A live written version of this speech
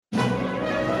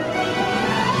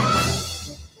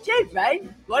Hey,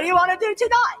 Fred, what do you want to do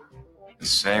tonight? The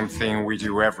same thing we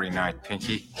do every night,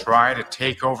 Pinky. Try to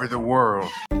take over the world.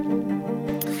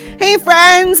 Hey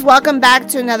friends, welcome back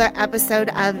to another episode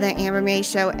of the Amber May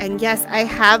Show. And yes, I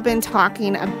have been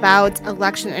talking about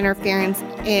election interference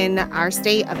in our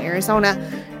state of Arizona.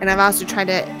 And I've also tried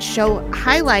to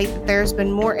highlight that there's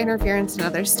been more interference in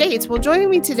other states. Well, joining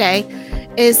me today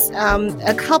is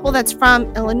a couple that's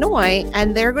from Illinois,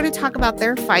 and they're going to talk about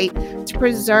their fight to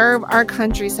preserve our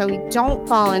country so we don't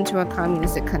fall into a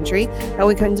communistic country, that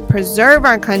we can preserve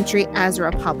our country as a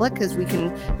republic, because we can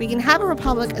have a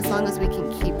republic as long as we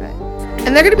can keep it.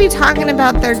 And they're going to be talking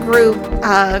about their group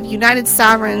of United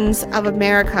Sovereigns of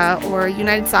America, or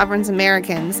United Sovereigns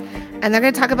Americans. And they're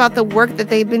going to talk about the work that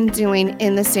they've been doing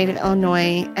in the state of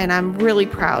Illinois. And I'm really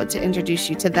proud to introduce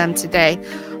you to them today.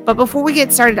 But before we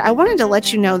get started, I wanted to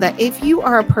let you know that if you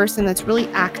are a person that's really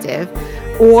active,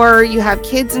 or you have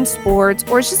kids in sports,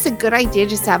 or it's just a good idea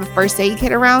just to have a first aid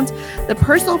kit around, the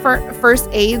personal first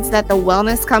aids that the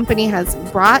Wellness Company has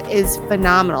brought is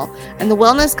phenomenal. And the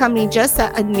Wellness Company just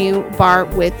set a new bar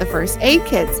with the first aid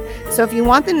kits. So if you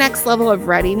want the next level of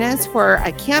readiness for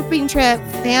a camping trip,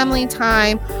 family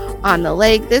time, on the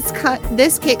lake, this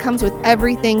kit comes with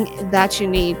everything that you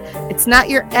need. It's not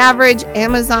your average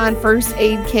Amazon first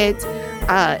aid kit.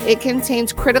 It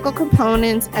contains critical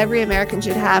components every American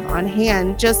should have on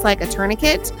hand, just like a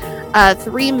tourniquet,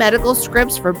 3 medical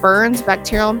scripts for burns,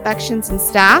 bacterial infections, and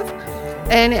staph,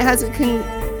 and it has a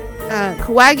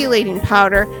coagulating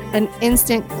powder and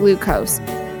instant glucose.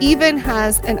 Even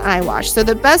has an eye wash. So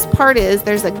the best part is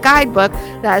there's a guidebook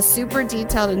that has super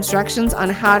detailed instructions on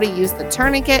how to use the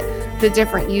tourniquet, the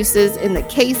different uses in the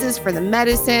cases for the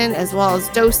medicine, as well as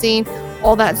dosing,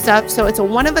 all that stuff. So it's a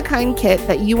one-of-a-kind kit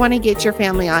that you want to get your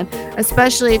family on,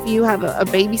 especially if you have a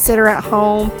babysitter at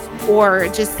home or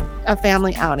just a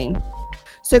family outing.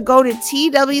 So go to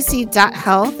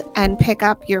twc.health and pick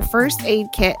up your first aid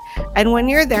kit. And when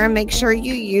you're there, make sure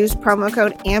you use promo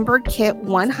code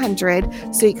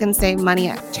AmberKit100 so you can save money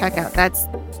at checkout. That's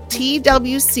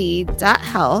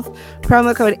twc.health,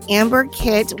 promo code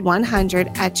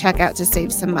AmberKit100 at checkout to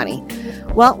save some money.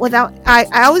 Well,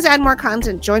 I always add more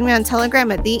content. Join me on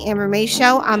Telegram at The Amber May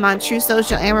Show. I'm on True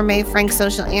Social Amber May, Frank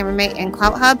Social Amber May, and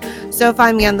Clout Hub. So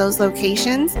find me on those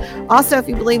locations. Also, if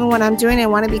you believe in what I'm doing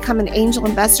and want to become an angel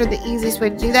investor, the easiest way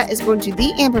to do that is go to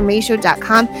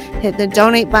theambermayshow.com, hit the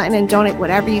donate button, and donate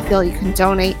whatever you feel you can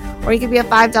donate. Or you can be a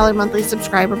 $5 monthly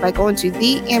subscriber by going to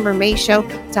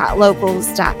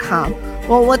theambermayshow.locals.com.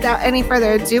 Well, without any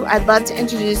further ado, I'd love to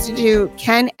introduce you to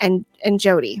Ken and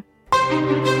Jody.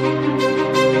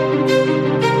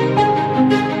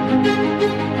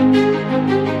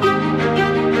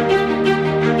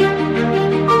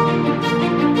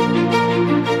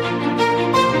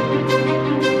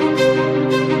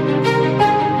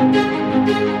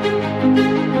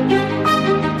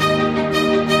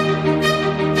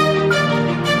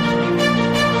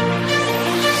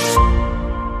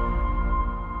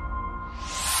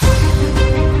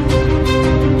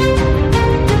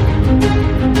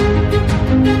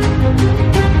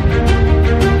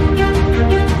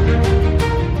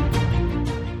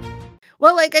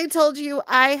 Well, like I told you,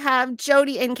 I have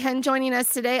Jody and Ken joining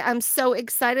us today. I'm so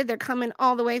excited. They're coming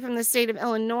all the way from the state of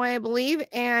Illinois, I believe,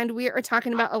 and we are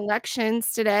talking about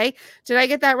elections today. Did I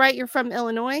get that right? You're from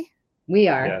Illinois? We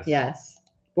are, yes.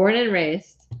 Born and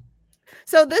raised.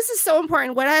 So this is so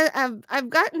important. What I've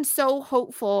gotten so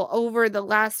hopeful over the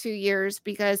last few years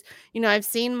because, I've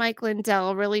seen Mike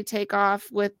Lindell really take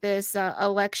off with this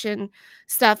election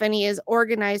stuff, and he has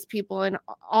organized people in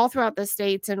all throughout the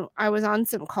states. And I was on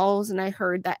some calls and I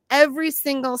heard that every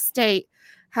single state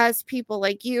has people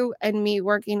like you and me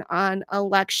working on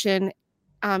election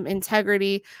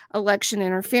integrity, election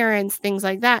interference, things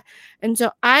like that. And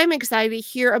so I'm excited to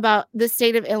hear about the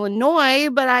state of Illinois,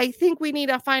 but I think we need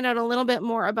to find out a little bit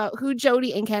more about who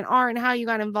Jody and Ken are and how you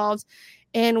got involved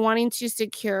in wanting to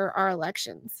secure our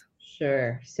elections.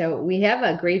 Sure. So we have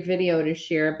a great video to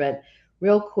share, but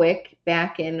real quick,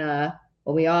 back in,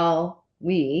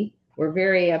 we were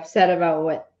very upset about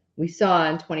what we saw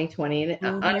in 2020.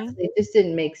 And honestly, it just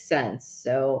didn't make sense.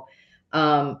 So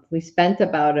we spent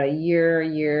about a year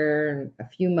and a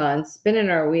few months spinning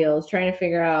our wheels, trying to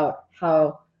figure out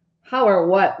how or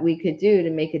what we could do to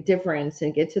make a difference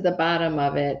and get to the bottom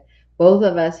of it. Both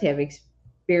of us have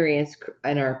experience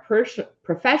in our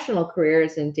professional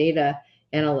careers in data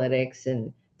analytics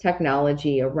and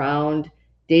technology around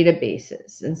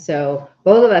databases. And so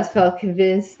both of us felt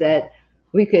convinced that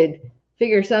we could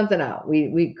figure something out.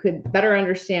 We could better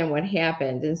understand what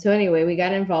happened. And so anyway, we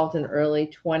got involved in early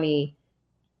 2020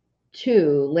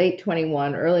 late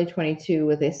 21, early 22,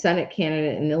 with a Senate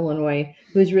candidate in Illinois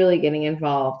who's really getting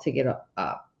involved to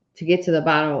get to the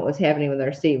bottom of what was happening with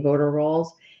our state voter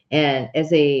rolls. And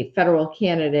as a federal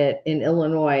candidate in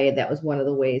Illinois, that was one of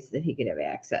the ways that he could have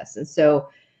access. And so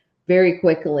very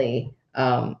quickly,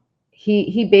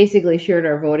 he basically shared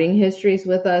our voting histories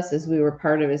with us as we were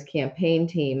part of his campaign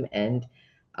team. And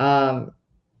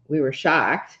we were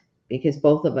shocked because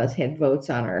both of us had votes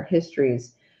on our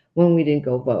histories when we didn't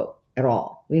go vote at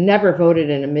all. We never voted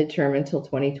in a midterm until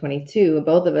 2022.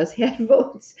 Both of us had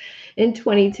votes in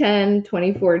 2010,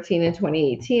 2014, and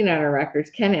 2018 on our records.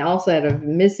 Ken also had a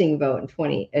missing vote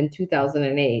in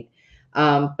 2008.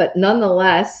 But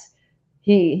nonetheless,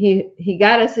 he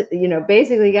got us,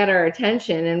 basically got our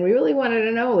attention, and we really wanted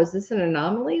to know, was this an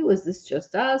anomaly? Was this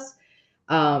just us?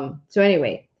 So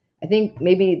anyway, I think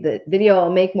maybe the video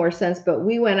will make more sense, but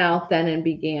we went out then and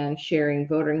began sharing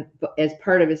voting as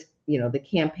part of his, the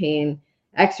campaign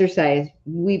exercise.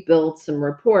 We built some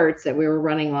reports that we were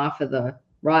running off of the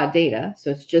raw data. So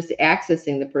it's just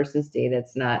accessing the person's data.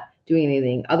 It's not doing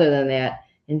anything other than that,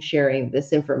 and sharing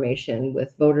this information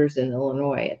with voters in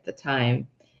Illinois at the time.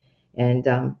 And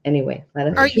anyway,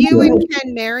 are you and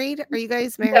Ken married? Are you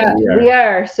guys married? Yeah, we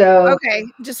are. So okay,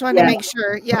 just wanted to make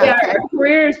sure. Yeah, okay. Our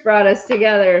careers brought us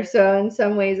together. So in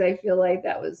some ways, I feel like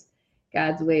that was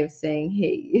God's way of saying,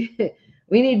 "Hey,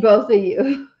 we need both of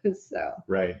you." So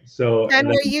right. So and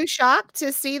were you shocked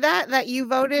to see that you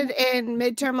voted in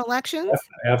midterm elections?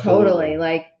 Absolutely. Totally,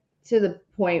 like to the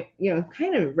point,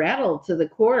 kind of rattled to the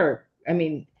core. I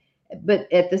mean,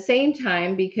 but at the same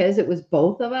time, because it was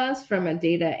both of us from a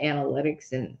data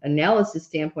analytics and analysis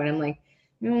standpoint, I'm like,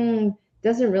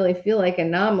 doesn't really feel like an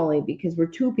anomaly, because we're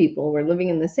two people, we're living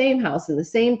in the same house in the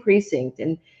same precinct,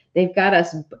 and they've got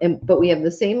us, but we have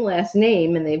the same last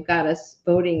name, and they've got us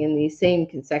voting in these same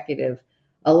consecutive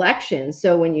elections.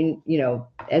 So when you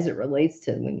as it relates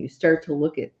to when you start to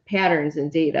look at patterns and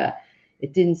data,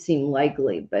 it didn't seem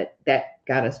likely, but that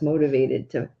got us motivated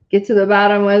to get to the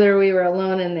bottom whether we were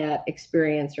alone in that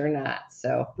experience or not.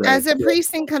 So as a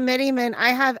precinct committeeman, I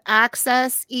have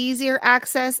easier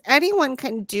access. Anyone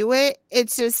can do it.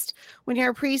 It's just when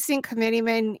you're a precinct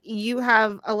committeeman, you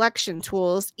have election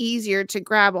tools easier to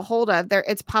grab a hold of.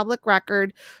 It's public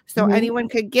record, so anyone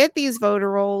could get these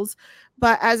voter rolls.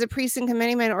 But as a precinct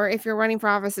committeeman, or if you're running for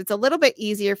office, it's a little bit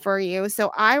easier for you.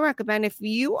 So I recommend, if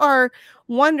you are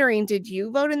wondering, did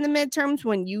you vote in the midterms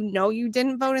when you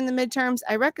didn't vote in the midterms?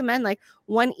 I recommend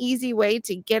one easy way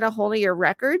to get a hold of your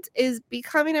records is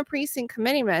becoming a precinct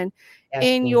committeeman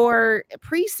in your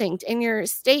precinct, in your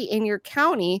state, in your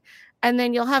county, and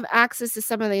then you'll have access to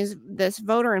some of this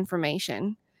voter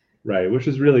information. Right, which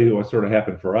is really what sort of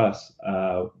happened for us.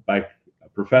 By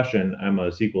profession, I'm a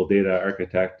SQL data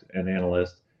architect and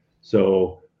analyst.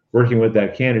 So working with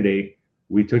that candidate,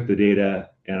 we took the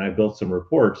data and I built some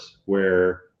reports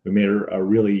where we made a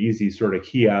really easy sort of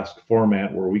kiosk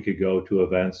format where we could go to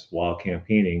events while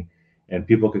campaigning, and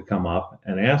people could come up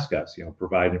and ask us,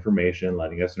 provide information,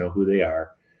 letting us know who they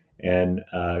are, and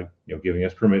giving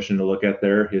us permission to look at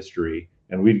their history.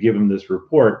 And we'd give them this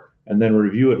report and then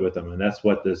review it with them. And that's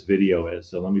what this video is.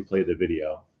 So let me play the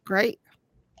video. Great.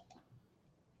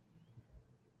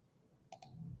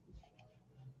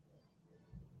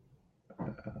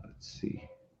 Let's see.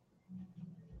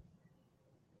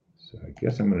 So I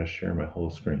guess I'm going to share my whole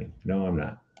screen. No, I'm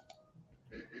not.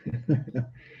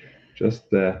 Just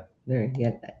there.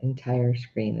 Yeah, the entire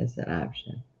screen is an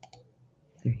option.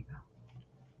 There you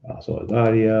go. Also with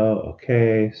audio.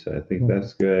 Okay, so I think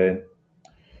that's good.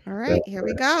 All right, here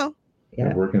we go.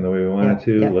 Yeah, working the way we want it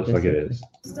to. Looks like it is.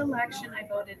 The election I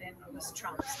voted in was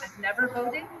Trump's. I've never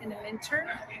voted in a midterm.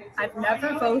 I've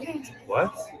never voted.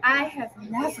 What? I have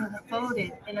never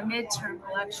voted in a midterm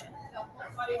election.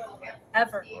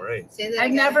 Ever. All right.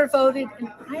 I've never voted in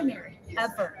a primary.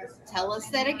 Ever. Tell us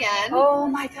that again. Oh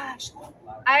my gosh.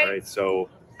 All right. So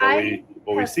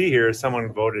what we see here is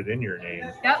someone voted in your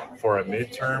name for a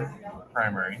midterm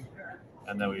primary,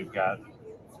 and then we've got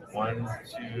 1,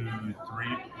 2, 3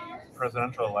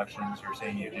 presidential elections. You're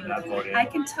saying you did not vote in. I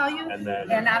can tell you,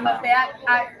 and I'm a bad.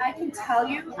 I can tell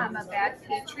you, I'm a bad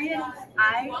patriot.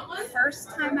 First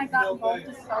time I got involved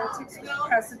in politics was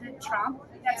President Trump.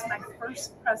 That's my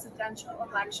first presidential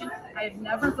election. I have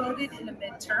never voted in a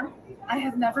midterm. I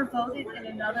have never voted in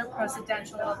another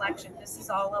presidential election. This is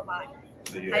all a lie.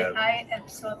 So I am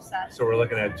so upset. So we're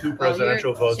looking at 2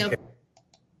 presidential votes.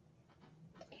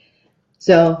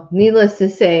 So needless to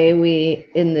say,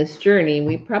 in this journey,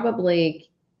 we probably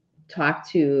talked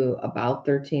to about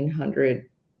 1,300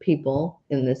 people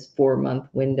in this 4-month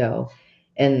window.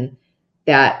 And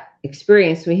that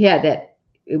experience we had, that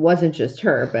it wasn't just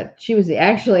her, but she was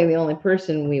actually the only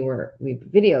person we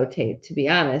videotaped. To be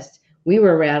honest, we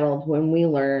were rattled when we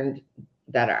learned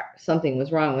that something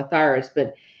was wrong with ours.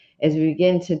 But as we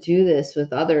begin to do this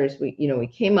with others, we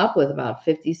came up with about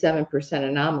 57%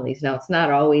 anomalies. Now, it's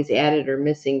not always added or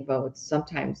missing votes.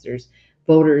 Sometimes there's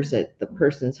voters at the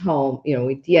person's home.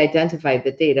 We de-identified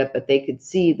the data, but they could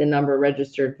see the number of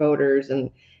registered voters,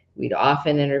 and we'd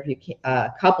often interview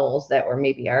couples that were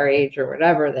maybe our age or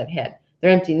whatever that had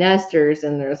their empty nesters,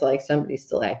 and there's like somebody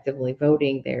still actively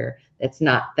voting there that's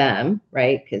not them,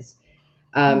 right? Because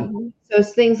so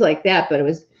it's things like that. But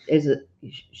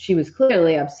she was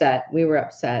clearly upset. We were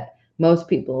upset. Most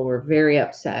people were very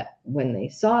upset when they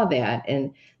saw that,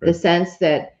 and the sense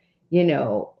that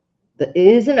it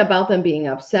isn't about them being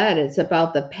upset. It's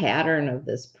about the pattern of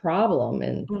this problem,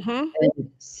 and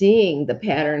seeing the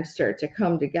pattern start to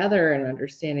come together and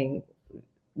understanding.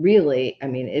 Really, I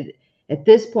mean, at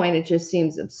this point, it just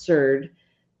seems absurd.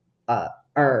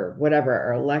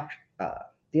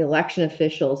 The election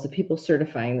officials, the people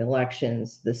certifying the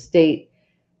elections, the state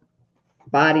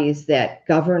bodies that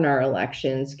govern our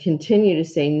elections continue to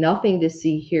say nothing to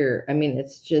see here. I mean,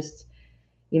 it's just,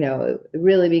 it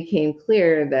really became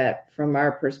clear that from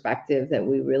our perspective that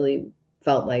we really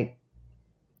felt like,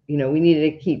 we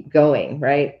needed to keep going,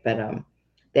 right? But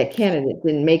that candidate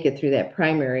didn't make it through that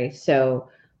primary, so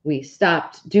we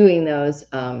stopped doing those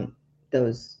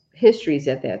histories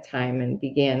at that time and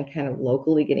began kind of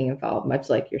locally getting involved,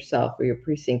 much like yourself or your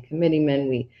precinct committeeman.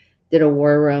 We did a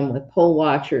war room with poll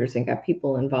watchers and got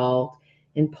people involved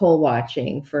in poll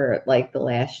watching for like the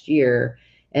last year.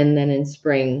 And then in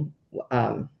spring,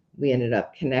 we ended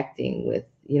up connecting with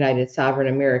United Sovereign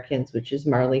Americans, which is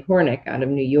Marley Hornick out of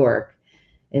New York.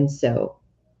 And so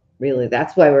really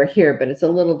that's why we're here, but it's a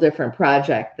little different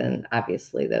project than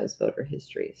obviously those voter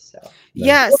histories.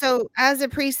 So as a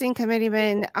precinct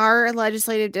committeeman, our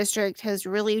legislative district has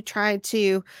really tried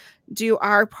to do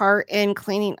our part in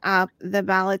cleaning up the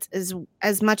ballots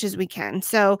as much as we can.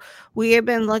 So we have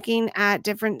been looking at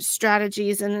different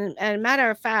strategies, and a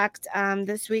matter of fact,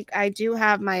 this week I do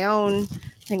have my own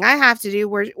thing I have to do.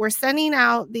 We're sending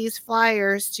out these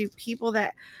flyers to people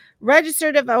that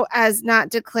register to vote as not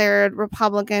declared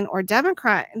Republican or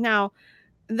Democrat. Now,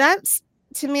 that's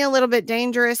to me a little bit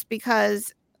dangerous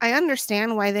because I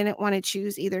understand why they didn't want to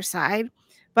choose either side.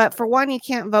 But for one, you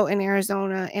can't vote in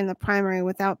Arizona in the primary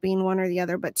without being one or the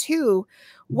other. But two,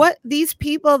 what these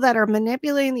people that are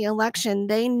manipulating the election,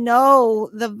 they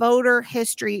know the voter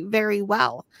history very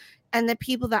well. And the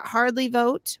people that hardly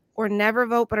vote or never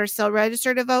vote but are still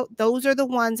registered to vote, those are the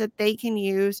ones that they can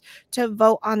use to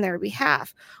vote on their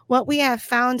behalf. What we have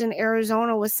found in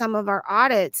Arizona with some of our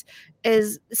audits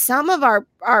is some of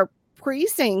our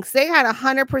precincts, they had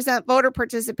 100% voter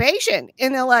participation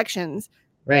in elections.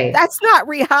 Right. That's not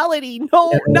reality.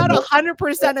 No, not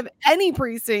 100% of any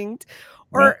precinct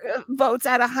or votes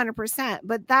at 100%,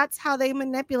 but that's how they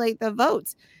manipulate the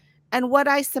votes. And what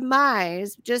I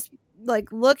surmise, just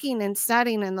like looking and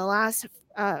studying in the last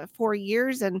 4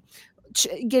 years and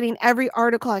getting every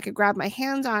article I could grab my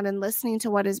hands on and listening to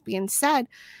what is being said,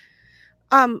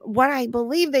 what I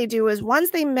believe they do is once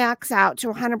they max out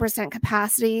to 100%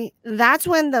 capacity, that's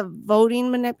when the voting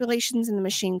manipulations in the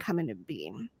machine come into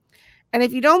being. And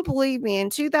if you don't believe me, in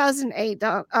 2008,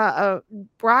 Barack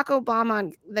Obama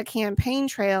on the campaign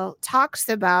trail talks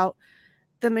about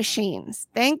the machines.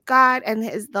 Thank God. And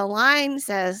the line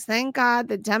says, thank God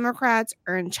the Democrats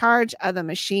are in charge of the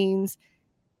machines.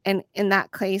 And in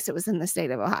that case, it was in the state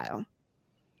of Ohio.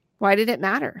 Why did it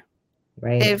matter?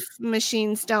 Right. If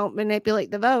machines don't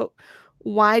manipulate the vote,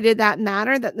 why did that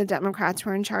matter that the Democrats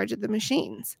were in charge of the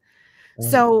machines? Right.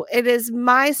 So it is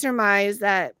my surmise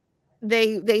that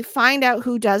they find out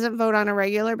who doesn't vote on a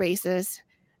regular basis,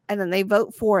 and then they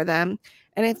vote for them.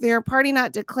 And if they're a party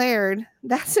not declared,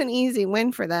 that's an easy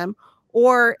win for them.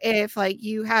 Or if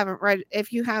you haven't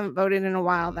voted in a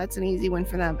while, that's an easy win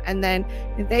for them. And then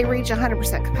if they reach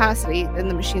 100% capacity, then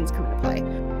the machines come into play.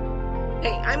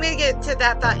 Hey, I'm going to get to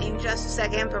that thought in just a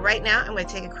second, but right now I'm going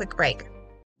to take a quick break.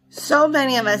 So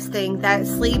many of us think that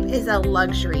sleep is a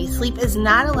luxury. Sleep is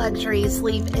not a luxury.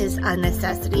 Sleep is a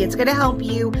necessity. It's going to help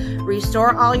you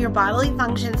restore all your bodily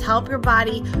functions, help your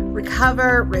body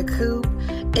recover, recoup.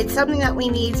 It's something that we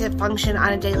need to function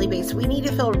on a daily basis. We need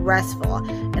to feel restful.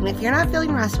 And if you're not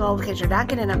feeling restful because you're not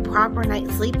getting a proper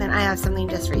night's sleep, then I have something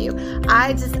just for you.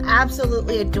 I just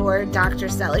absolutely adore Dr.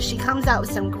 Stella. She comes out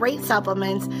with some great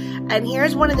supplements. And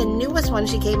here's one of the newest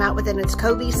ones she came out with, and it's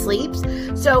Covey Sleeps.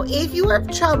 So if you have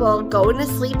trouble going to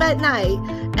sleep at night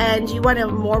and you want a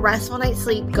more restful night's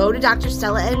sleep, go to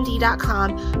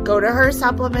drstellamd.com, go to her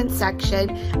supplements section,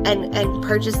 and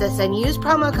purchase this and use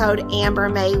promo code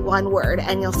AmberMay, one word,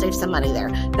 and you'll save some money there.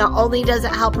 Not only does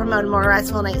it help promote a more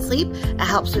restful night's sleep, it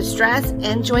helps with stress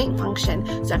and joint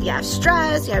function. So if you have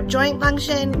stress, you have joint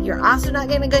function, you're also not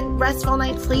getting a good restful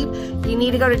night's sleep, you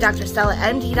need to go to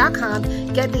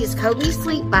drstellamd.com, get these Kobe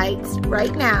Sleep Bites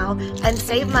right now, and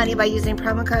save money by using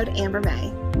promo code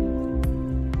AmberMay.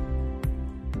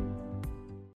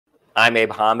 I'm Abe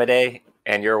Hamadeh,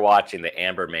 and you're watching The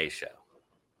Amber May Show.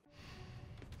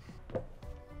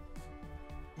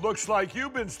 Looks like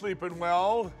you've been sleeping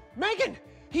well. Megan,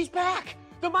 he's back.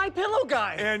 The MyPillow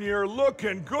guy. And you're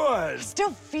looking good.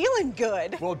 Still feeling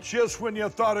good. Well, just when you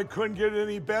thought it couldn't get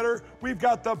any better, we've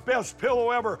got the best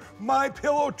pillow ever,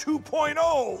 MyPillow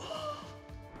 2.0.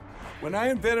 When I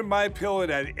invented MyPillow, it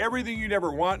had everything you'd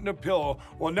ever want in a pillow.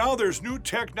 Well, now there's new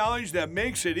technology that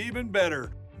makes it even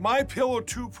better. MyPillow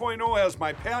 2.0 has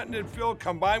my patented fill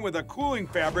combined with a cooling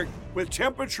fabric with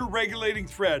temperature regulating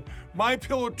thread.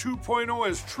 MyPillow 2.0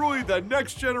 is truly the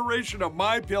next generation of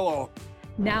MyPillow.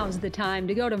 Now's the time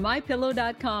to go to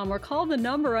MyPillow.com or call the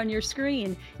number on your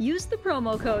screen. Use the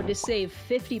promo code to save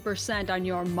 50% on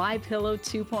your MyPillow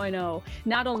 2.0.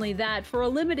 Not only that, for a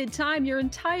limited time, your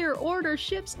entire order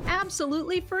ships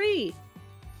absolutely free.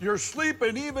 You're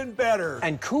sleeping even better.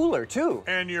 And cooler, too.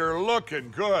 And you're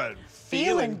looking good.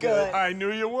 Feeling good. I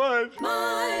knew you would.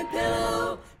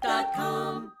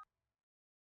 MyPillow.com.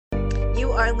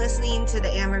 You are listening to the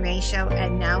Amber May Show,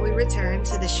 and now we return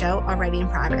to the show already in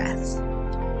progress.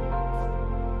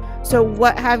 So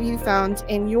what have you found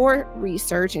in your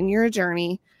research, in your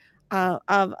journey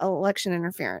of election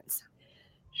interference?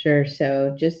 Sure.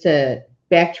 So just to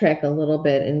backtrack a little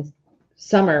bit, in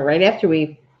summer, right after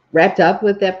we wrapped up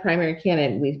with that primary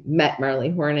candidate, we met Marley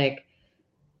Hornick.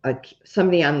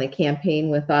 Somebody on the campaign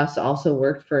with us also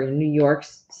worked for New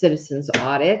York's Citizens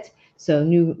Audit, so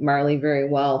knew Marley very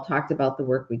well, talked about the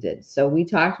work we did. So we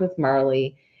talked with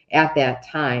Marley at that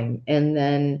time, and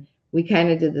then we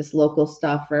kind of did this local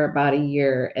stuff for about a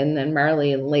year. And then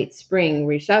Marley in late spring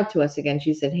reached out to us again.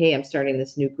 She said, hey, I'm starting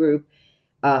this new group.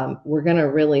 We're going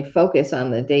to really focus on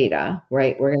the data,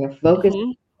 right? We're going to focus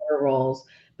on our roles,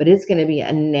 but it's going to be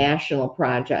a national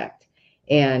project.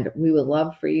 And we would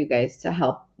love for you guys to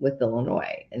help with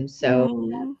Illinois. And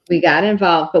so we got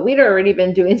involved, but we'd already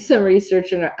been doing some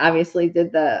research and obviously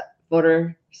did the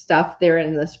voter stuff there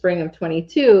in the spring of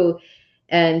 22.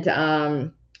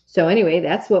 And so anyway,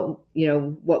 that's what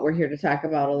we're here to talk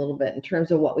about a little bit in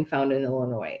terms of what we found in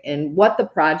Illinois and what the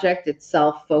project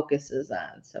itself focuses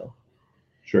on. So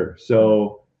sure.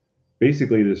 So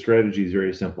basically the strategy is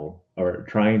very simple, or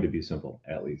trying to be simple,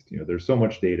 at least. There's so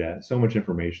much data, so much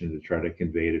information to try to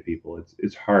convey to people.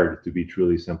 It's hard to be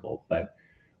truly simple, but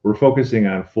we're focusing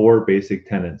on 4 basic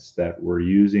tenets that we're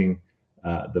using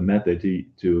the method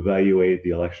to evaluate the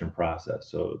election process.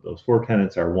 So those 4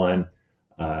 tenets are: 1,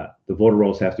 the voter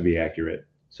rolls have to be accurate.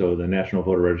 So the National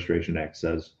Voter Registration Act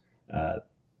says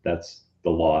that's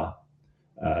the law.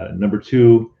 Number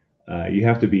 2, you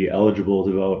have to be eligible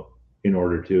to vote in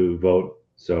order to vote.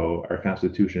 So our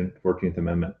Constitution, 14th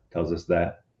Amendment, tells us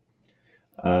that.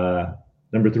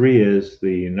 Number 3 is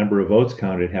the number of votes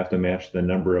counted have to match the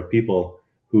number of people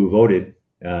who voted.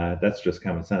 That's just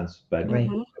common sense, but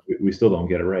we still don't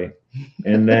get it right.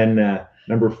 And then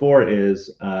number 4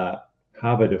 is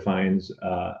HAVA defines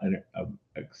an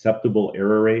acceptable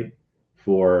error rate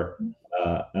for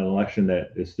an election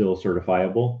that is still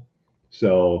certifiable.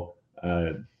 So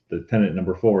the tenet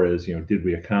number 4 is, did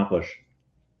we accomplish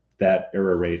that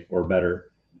error rate or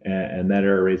better? And that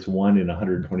error rate's 1 in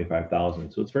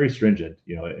 125,000. So it's very stringent.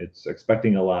 It's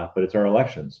expecting a lot, but it's our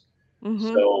elections.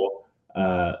 So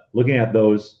looking at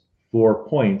those 4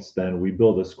 points, then we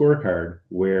build a scorecard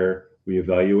where we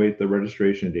evaluate the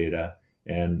registration data.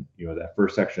 And that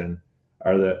first section,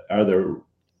 are the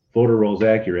voter rolls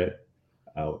accurate?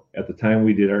 At the time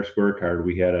we did our scorecard,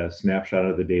 we had a snapshot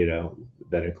of the data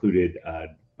that included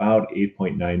about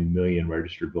 8.9 million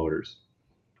registered voters.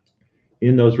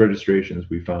 In those registrations,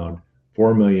 we found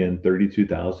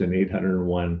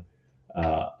 4,032,801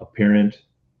 apparent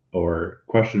or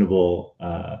questionable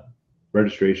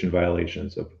registration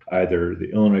violations of either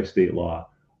the Illinois state law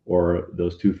or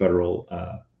those 2 federal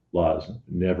laws,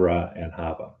 NEVRA and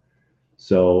HAVA.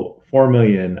 So 4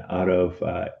 million out of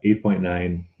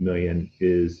 8.9 million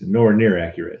is nowhere near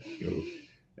accurate.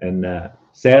 And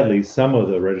sadly, some of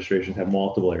the registrations have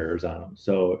multiple errors on them.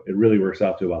 So it really works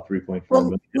out to about 3.4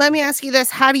 million. Let me ask you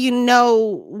this. How do you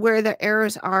know where the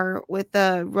errors are with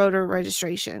the voter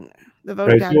registration, the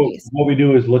voter database? So what we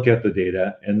do is look at the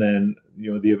data, and then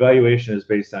the evaluation is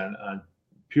based on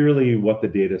purely what the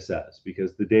data says,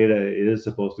 because the data is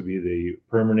supposed to be the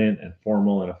permanent and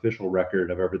formal and official record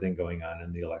of everything going on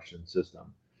in the election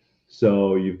system.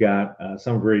 So you've got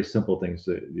some very simple things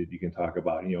that you can talk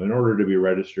about. You know, in order to be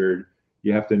registered,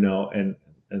 you have to know, and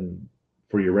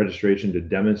for your registration to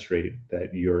demonstrate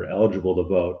that you're eligible to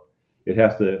vote, it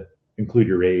has to include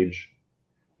your age.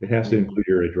 It has to include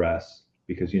your address,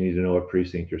 because you need to know what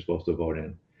precinct you're supposed to vote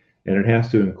in. And it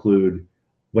has to include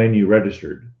when you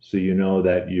registered, so you know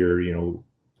that you're, you know,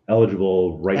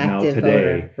 eligible right now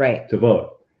today to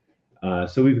vote.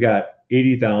 So we've got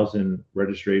 80,000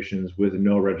 registrations with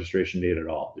no registration date at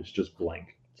all. It's just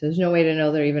blank. So there's no way to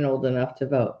know they're even old enough to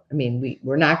vote. I mean,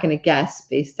 we're not going to guess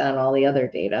based on all the other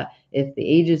data. If the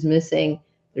age is missing,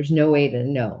 there's no way to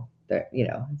know. That, you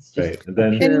know, it's just right. And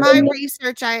then, in my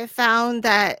research, I have found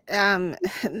that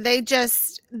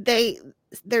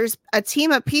there's a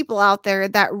team of people out there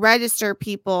that register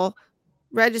people.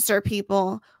 Right.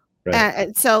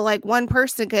 So like one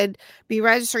person could be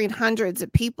registering hundreds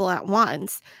of people at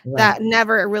once that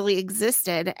never really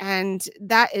existed. And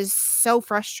that is so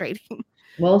frustrating.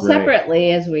 Well,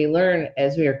 separately, as we learn,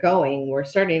 as we are going, we're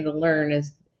starting to learn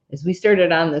as we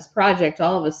started on this project,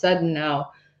 all of a sudden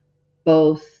now,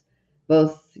 both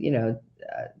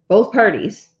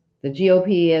parties, the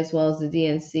GOP as well as the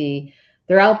DNC,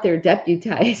 they're out there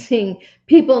deputizing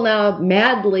people now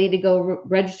madly to go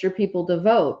register people to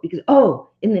vote, because, oh,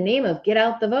 in the name of get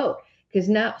out the vote. Because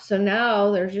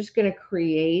now they're just going to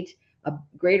create a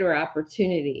greater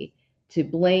opportunity to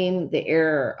blame the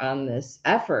error on this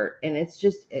effort. And it's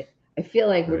just, I feel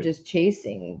like we're just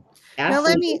chasing. Now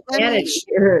let me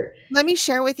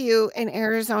share with you in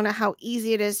Arizona how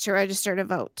easy it is to register to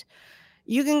vote.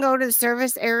 You can go to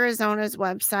Service Arizona's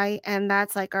website, and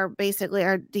that's like basically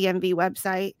our DMV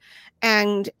website,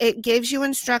 and it gives you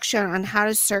instruction on how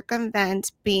to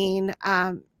circumvent being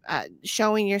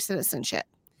showing your citizenship.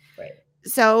 Right.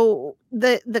 So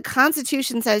the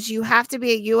Constitution says you have to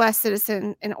be a U.S.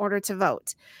 citizen in order to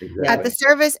vote. Exactly. At the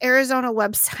Service Arizona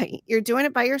website, you're doing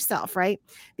it by yourself, right?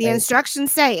 The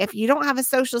instructions say if you don't have a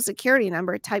social security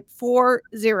number, type 4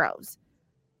 zeros.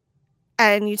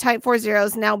 And you type 4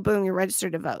 zeros, now boom, you're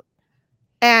registered to vote.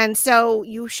 And so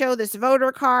you show this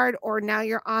voter card, or now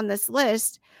you're on this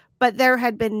list, but there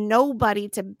had been nobody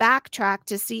to backtrack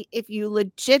to see if you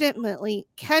legitimately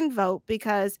can vote,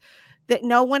 because that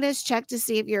no one has checked to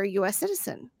see if you're a U.S.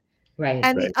 citizen. Right.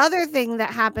 And the other thing that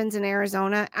happens in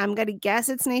Arizona, I'm going to guess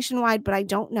it's nationwide, but I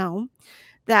don't know,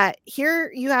 that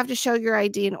here you have to show your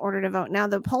ID in order to vote. Now,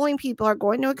 the polling people are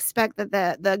going to expect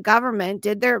that the government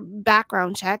did their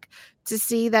background check to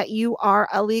see that you are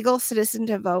a legal citizen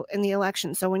to vote in the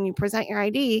election. So when you present your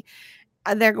ID,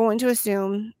 they're going to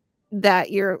assume that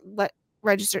you're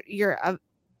registered, you're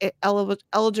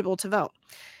eligible to vote.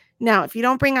 Now, if you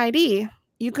don't bring ID,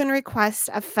 you can request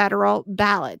a federal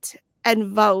ballot and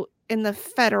vote in the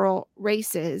federal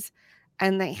races,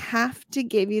 and they have to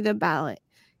give you the ballot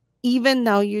even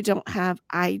though you don't have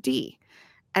ID.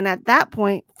 And at that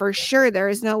point, for sure, there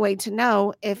is no way to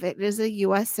know if it is a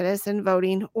U.S. citizen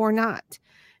voting or not. Okay.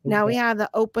 Now we have the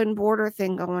open border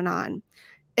thing going on.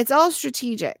 It's all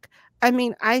strategic. I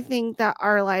mean, I think that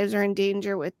our lives are in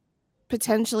danger with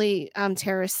potentially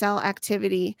terrorist cell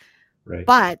activity. Right.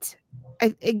 But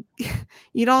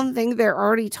you don't think they're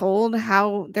already told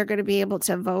how they're going to be able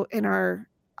to vote in our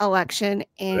election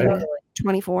in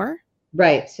 24?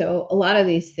 Right. So a lot of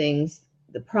these things,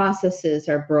 the processes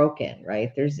are broken,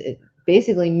 right? There's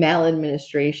basically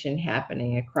maladministration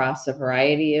happening across a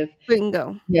variety of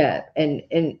bingo. Yeah. And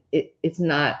it's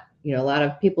not, you know, a lot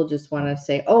of people just want to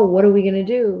say, oh, what are we going to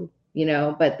do? You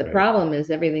know, but the problem is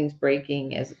everything's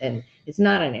breaking and it's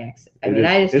not an accident.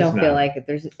 I just don't feel like if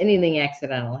there's anything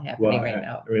accidental happening right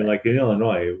now. I mean, like in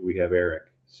Illinois, we have ERIC.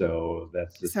 So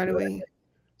that's just a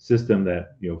system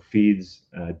that, you know, feeds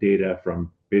data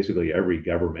from basically every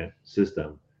government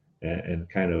system and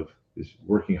kind of is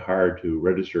working hard to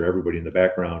register everybody in the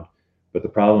background. But the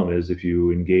problem is if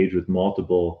you engage with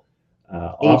multiple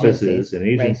offices and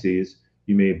agencies,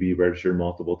 you may be registered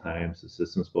multiple times. The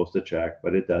system's supposed to check,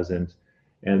 but it doesn't.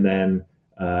 And then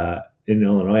in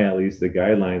Illinois, at least, the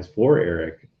guidelines for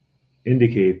ERIC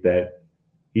indicate that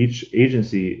each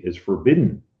agency is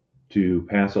forbidden to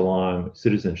pass along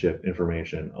citizenship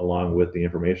information along with the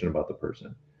information about the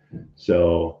person.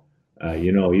 So,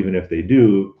 you know, even if they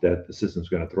do, that the system's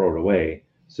going to throw it away.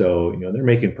 So, you know, they're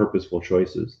making purposeful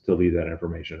choices to leave that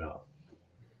information out.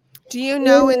 Do you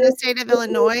know in the state of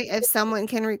Illinois if someone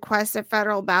can request a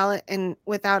federal ballot and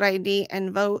without ID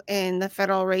and vote in the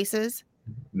federal races?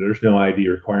 There's no ID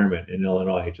requirement in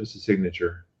Illinois, just a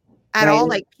signature. at all,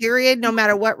 like period, no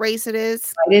matter what race it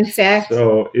is? In fact,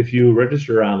 so if you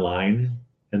register online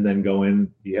and then go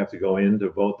in, you have to go in to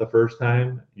vote the first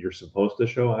time. You're supposed to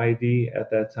show ID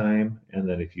at that time. And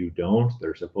then if you don't,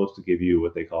 they're supposed to give you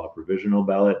what they call a provisional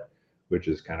ballot, which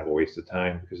is kind of a waste of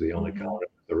time because they only count if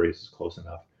the race is close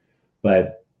enough.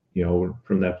 But, you know,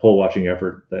 from that poll watching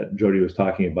effort that Jody was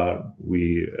talking about,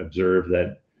 we observed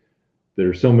that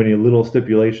there's so many little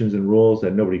stipulations and rules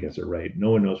that nobody gets it right.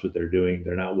 No one knows what they're doing.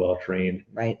 They're not well trained.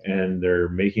 Right. And they're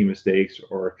making mistakes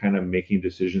or kind of making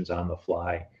decisions on the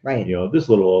fly. Right. You know, this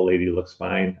little old lady looks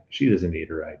fine. She doesn't need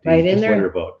her ID. Right. Just And let her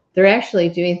vote. They're actually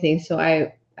doing things. So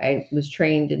I was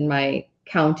trained in my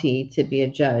county to be a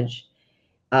judge.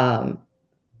 And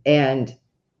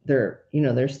there, you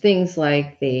know, there's things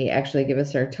like they actually give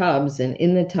us our tubs, and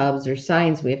in the tubs are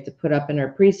signs we have to put up in our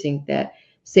precinct that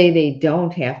say they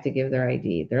don't have to give their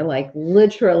ID. They're like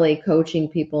literally coaching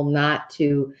people not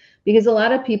to, because a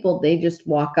lot of people, they just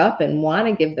walk up and want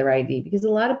to give their ID because a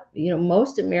lot of, you know,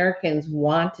 most Americans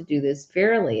want to do this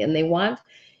fairly, and they want,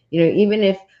 you know, even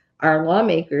if our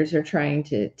lawmakers are trying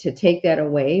to take that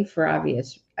away for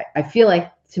obvious, I feel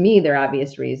like to me, they're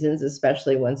obvious reasons,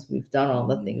 especially once we've done all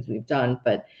the things we've done,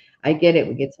 but I get it.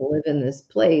 We get to live in this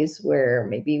place where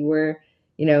maybe we're,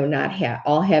 you know, not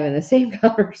all having the same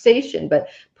conversation, but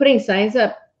putting signs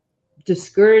up,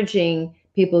 discouraging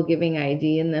people giving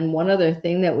ID. And then one other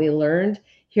thing that we learned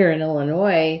here in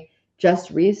Illinois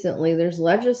just recently, there's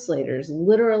legislators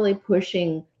literally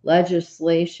pushing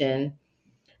legislation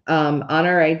on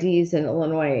our IDs in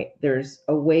Illinois. There's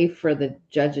a way for the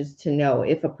judges to know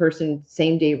if a person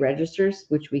same day registers,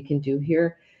 which we can do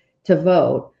here, to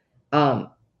vote.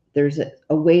 There's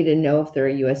a way to know if they're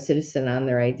a U.S. citizen on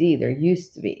their ID. There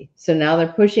used to be. So now they're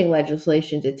pushing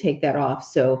legislation to take that off.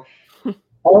 So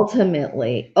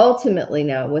ultimately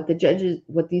now what the judges,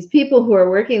 what these people who are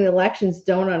working the elections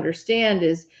don't understand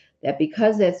is that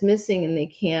because that's missing and they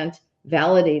can't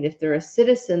validate if they're a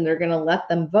citizen, they're going to let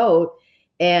them vote.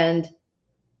 And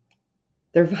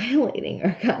they're violating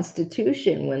our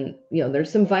Constitution when, you know,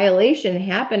 there's some violation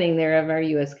happening there of our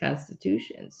U.S.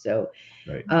 Constitution. So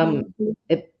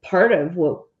part of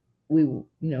what we, you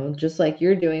know, just like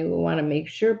you're doing, we want to make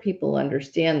sure people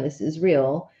understand this is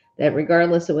real, that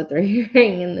regardless of what they're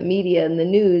hearing in the media and the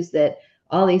news, that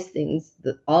all these things,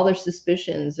 all their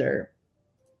suspicions are,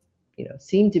 you know,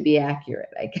 seem to be accurate,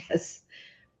 I guess.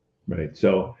 Right.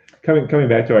 So coming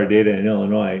back to our data in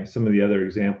Illinois, some of the other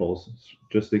examples,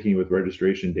 just sticking with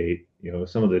registration date, you know,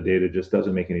 some of the data just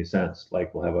doesn't make any sense.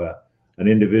 Like we'll have an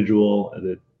individual,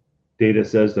 the data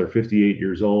says they're 58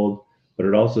 years old, but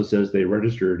it also says they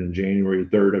registered in January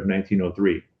 3rd of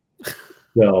 1903.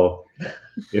 So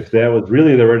if that was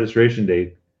really the registration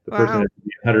date, the person had to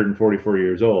be 144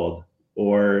 years old,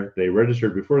 or they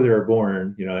registered before they were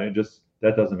born, you know,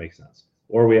 that doesn't make sense.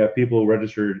 Or we have people who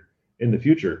registered in the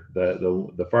future.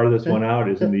 The farthest one out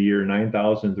is in the year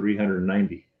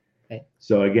 9,390. Okay.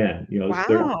 So again, you know,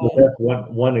 that's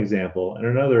one example. And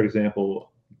another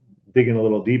example, digging a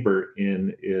little deeper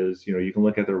in, is, you know, you can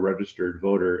look at their registered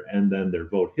voter and then their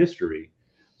vote history.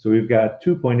 So we've got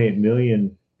 2.8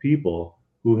 million people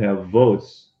who have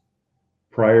votes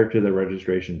prior to the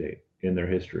registration date in their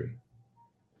history.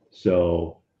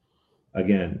 So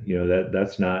again, you know,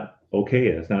 that's not okay.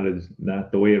 It's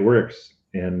not the way it works.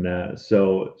 And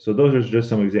so those are just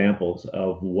some examples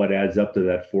of what adds up to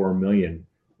that 4 million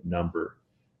number.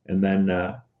 And then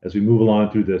as we move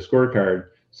along through the scorecard,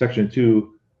 section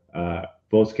 2,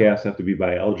 votes cast have to be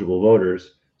by eligible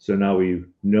voters. So now we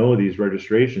know these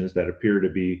registrations that appear to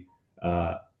be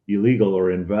illegal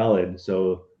or invalid.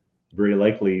 So very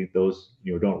likely those,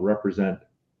 you know, don't represent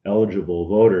eligible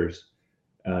voters.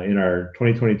 In our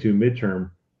 2022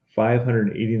 midterm,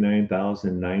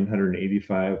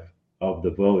 589,985 of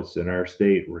the votes in our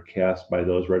state were cast by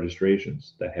those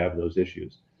registrations that have those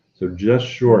issues. So just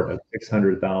short of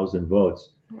 600,000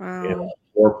 votes in a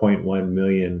 4.1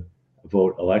 million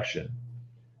vote election.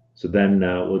 So then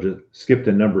we'll just skip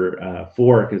to number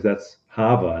 4, because that's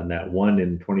HAVA and that 1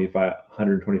 in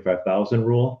 125,000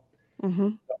 rule.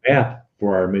 The math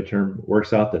for our midterm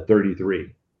works out to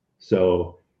 33.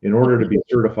 So in order to be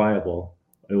certifiable,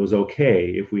 it was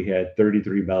okay if we had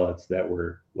 33 ballots that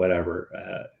were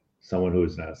whatever, someone who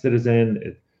is not a citizen,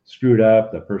 it screwed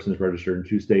up, the person's registered in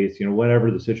 2 states, you know, whatever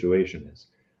the situation is.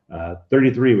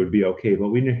 33 would be okay, but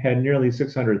we had nearly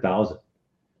 600,000.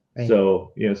 Right.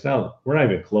 So, you know, we're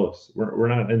not even close. We're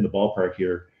not in the ballpark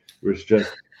here. It's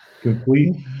just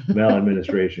complete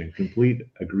maladministration, complete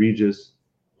egregious,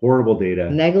 horrible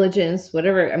data. Negligence,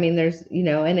 whatever. I mean, there's, you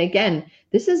know, and again,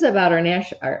 this is about our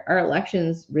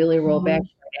elections really roll back to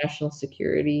our national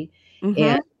security.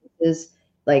 And this is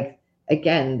like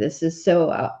again, this is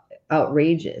so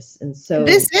outrageous. And so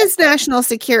this is national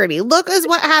security. Look at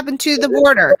what happened to the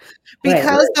border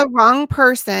because the wrong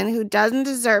person who doesn't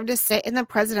deserve to sit in the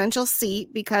presidential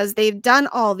seat, because they've done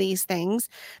all these things.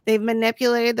 They've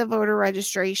manipulated the voter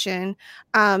registration.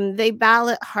 They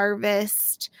ballot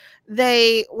harvest.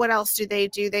 What else do?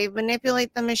 They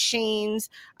manipulate the machines.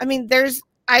 I mean,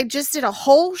 I just did a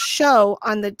whole show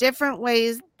on the different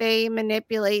ways they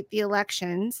manipulate the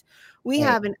elections. We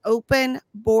have an open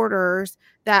borders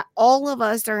that all of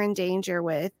us are in danger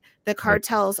with. The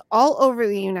cartels all over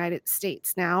the United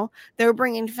States now. They're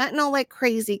bringing fentanyl like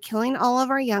crazy, killing all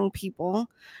of our young people.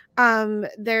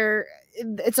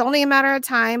 It's only a matter of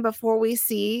time before we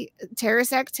see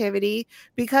terrorist activity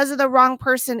because of the wrong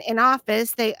person in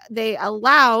office. They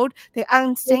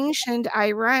unsanctioned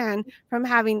Iran from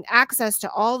having access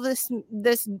to all this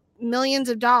millions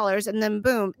of dollars, and then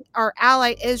boom, our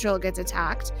ally Israel gets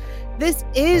attacked. This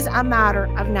is a matter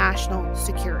of national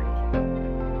security.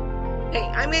 Hey,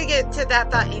 I'm going to get to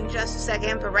that thought in just a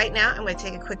second, but right now I'm going to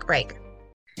take a quick break.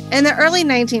 In the early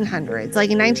 1900s, like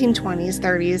in 1920s,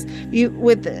 30s,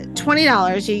 with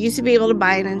 $20, you used to be able to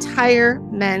buy an entire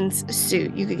men's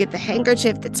suit. You could get the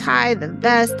handkerchief, the tie, the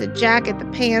vest, the jacket, the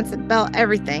pants, the belt,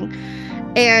 everything.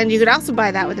 And you could also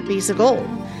buy that with a piece of gold.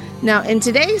 Now, in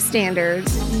today's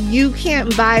standards, you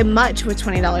can't buy much with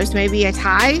 $20. Maybe a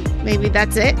tie, maybe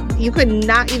that's it. You could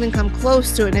not even come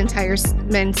close to an entire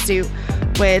men's suit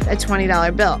with a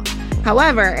 $20 bill.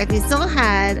 However, if you still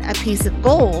had a piece of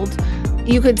gold,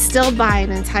 you could still buy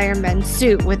an entire men's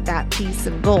suit with that piece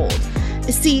of gold.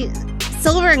 See,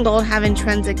 silver and gold have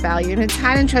intrinsic value, and it's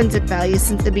had intrinsic value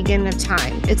since the beginning of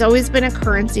time. It's always been a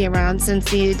currency around since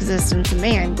the existence of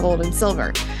man, gold and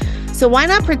silver. So why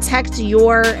not protect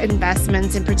your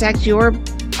investments and protect your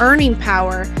earning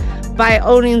power by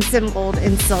owning some gold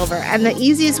and silver? And the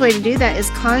easiest way to do that is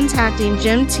contacting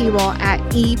Jim Tebow at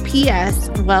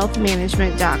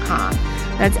EPSwealthmanagement.com.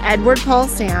 That's Edward Paul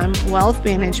Sam,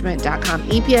 wealthmanagement.com,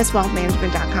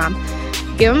 EPSwealthmanagement.com.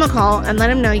 Give him a call and let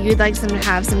him know you'd like to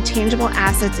have some tangible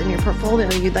assets in your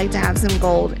portfolio. You'd like to have some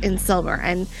gold and silver,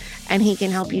 and he can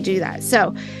help you do that.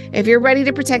 So if you're ready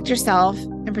to protect yourself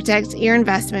and protect your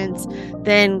investments,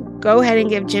 then go ahead and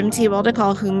give Jim Tebow a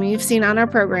call, whom you've seen on our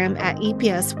program at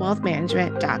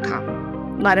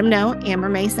EPSwealthmanagement.com. Let him know Amber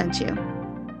May sent you.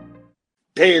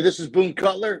 Hey, this is Boone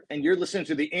Cutler, and you're listening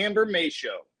to The Amber May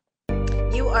Show.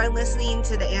 You are listening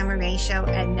to The Amber May Show,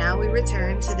 and now we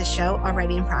return to the show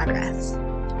already in progress.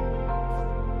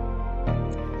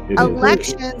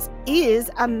 Elections is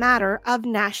a matter of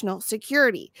national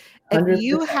security. If 100%.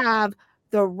 you have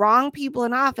the wrong people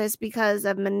in office because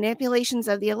of manipulations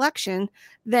of the election,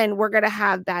 then we're going to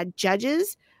have bad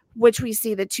judges, which we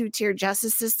see the two-tier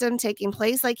justice system taking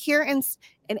place. Like here in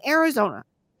Arizona,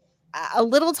 a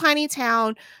little tiny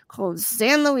town called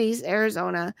San Luis,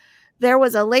 Arizona, there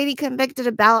was a lady convicted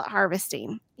of ballot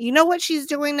harvesting. You know what she's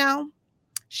doing now?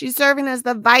 She's serving as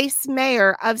the vice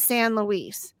mayor of San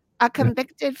Luis. A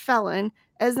convicted felon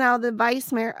is now the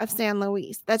vice mayor of San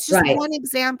Luis. That's just one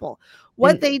example.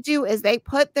 What they do is they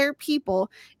put their people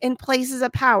in places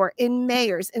of power, in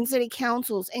mayors, in city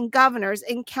councils, in governors,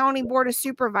 in county board of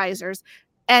supervisors,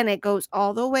 and it goes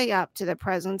all the way up to the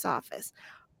president's office.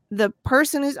 The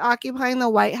person who's occupying the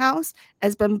White House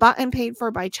has been bought and paid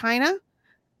for by China.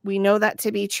 We know that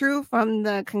to be true from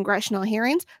the congressional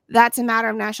hearings. That's a matter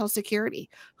of national security.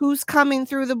 Who's coming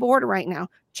through the border right now?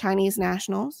 Chinese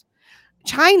nationals.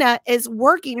 China is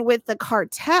working with the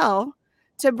cartel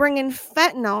to bring in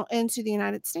fentanyl into the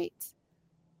United States.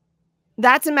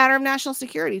 That's a matter of national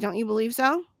security. Don't you believe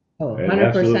so? Oh, 100%. It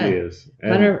absolutely is.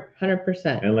 And,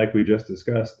 100%. And like we just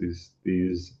discussed,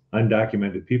 these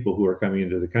undocumented people who are coming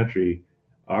into the country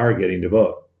are getting to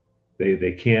vote.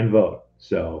 They can vote.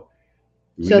 So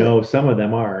we know some of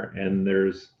them are, and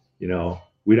there's,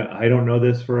 I don't know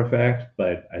this for a fact,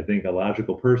 but I think a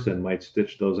logical person might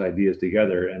stitch those ideas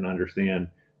together and understand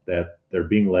that they're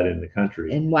being let in the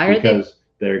country. And why are because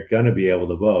they're going to be able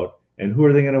to vote. And who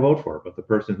are they going to vote for but the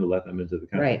person who let them into the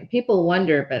country? Right. People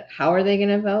wonder, but how are they going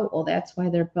to vote? Well, that's why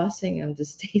they're busing them to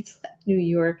states like New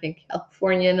York and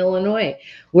California and Illinois,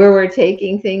 where we're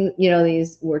taking things,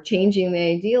 we're changing the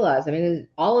ID laws. I mean,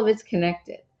 all of it's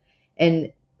connected.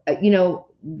 And,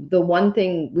 the one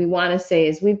thing we want to say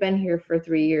is we've been here for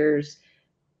 3 years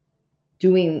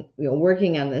doing,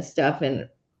 working on this stuff. And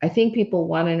I think people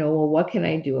want to know, well, what can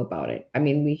I do about it? I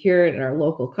mean, we hear it in our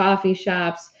local coffee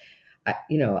shops,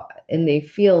 and they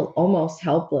feel almost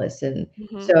helpless. And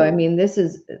so, I mean,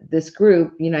 this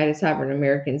group, United Sovereign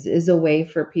Americans, is a way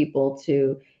for people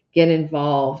to get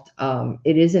involved.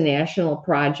 It is a national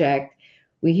project.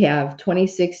 We have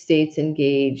 26 states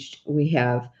engaged. We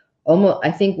have almost,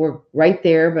 I think we're right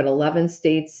there, but 11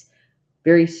 states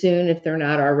very soon, if they're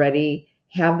not already,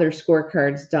 have their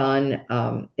scorecards done.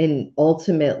 And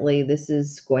ultimately, this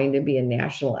is going to be a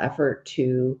national effort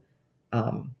to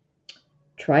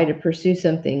try to pursue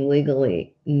something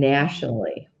legally,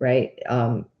 nationally, right?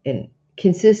 And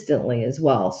consistently as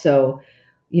well. So,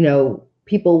 you know,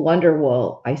 people wonder,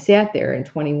 well, I sat there in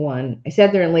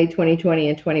late 2020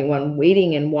 and 21,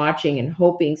 waiting and watching and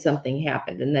hoping something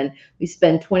happened. And then we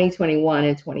spend 2021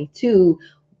 and 22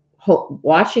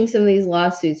 watching some of these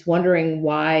lawsuits, wondering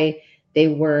why they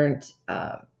weren't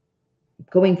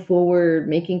going forward,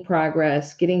 making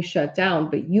progress, getting shut down.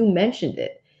 But you mentioned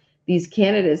it. These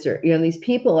candidates are, you know, these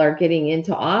people are getting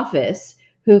into office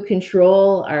who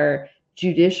control our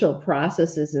judicial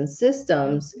processes and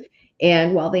systems.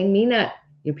 And while they may not,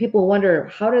 you know, people wonder,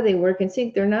 how do they work in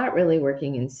sync? They're not really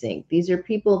working in sync. These are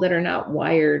people that are not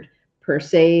wired per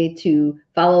se to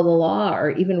follow the law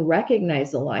or even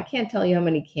recognize the law. I can't tell you how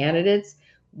many candidates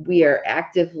we are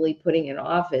actively putting in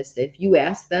office. If you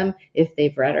ask them if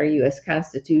they've read our U.S.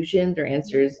 Constitution, their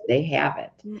answer is they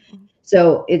haven't.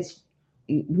 So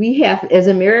we have, as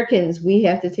Americans, we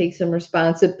have to take some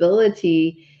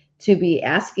responsibility to be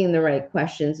asking the right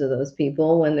questions of those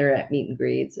people when they're at meet and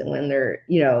greets and when they're,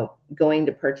 you know, going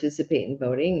to participate in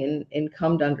voting and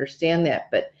come to understand that.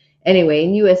 But anyway,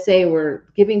 in USA, we're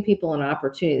giving people an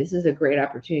opportunity. This is a great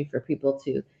opportunity for people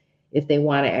to, if they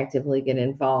want to actively get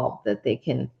involved, that they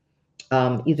can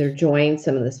either join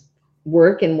some of this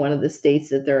work in one of the states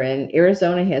that they're in.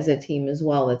 Arizona has a team as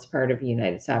well that's part of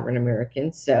United Sovereign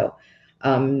Americans. So,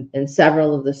 and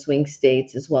several of the swing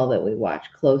states as well that we watch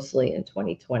closely in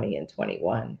 2020 and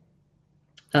 21.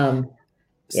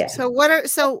 Yeah.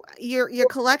 So you're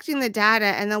collecting the data,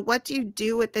 and then what do you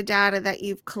do with the data that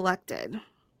you've collected?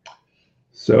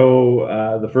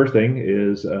 So the first thing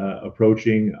is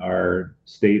approaching our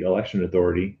state election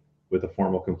authority with a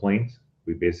formal complaint.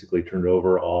 We basically turned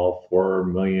over all 4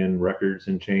 million records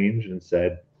and change and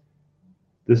said,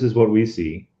 this is what we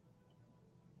see.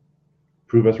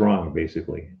 Prove us wrong,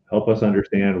 basically. Help us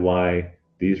understand why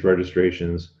these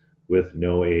registrations with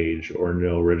no age or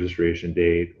no registration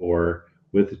date or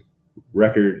with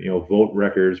record, vote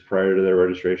records prior to their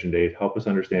registration date, help us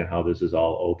understand how this is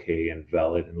all okay and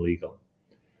valid and legal.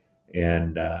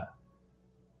 And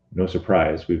no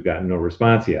surprise, we've gotten no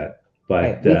response yet. But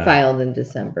right. We filed in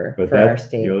December for our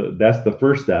state. That's the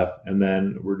first step, and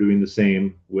then we're doing the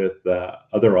same with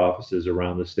other offices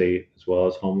around the state, as well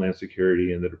as Homeland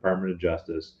Security and the Department of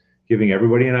Justice, giving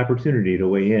everybody an opportunity to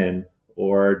weigh in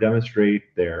or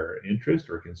demonstrate their interest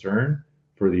or concern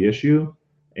for the issue.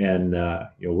 And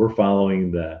we're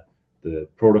following the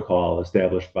protocol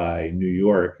established by New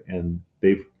York, and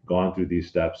they've gone through these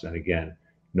steps, and again,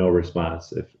 no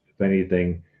response. If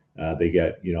anything, they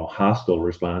get hostile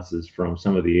responses from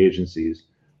some of the agencies,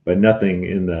 but nothing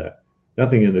in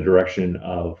the direction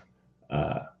of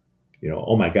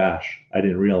oh my gosh, I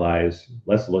didn't realize,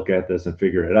 let's look at this and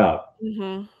figure it out.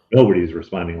 Mm-hmm. Nobody's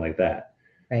responding like that.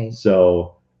 Right.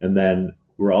 So, and then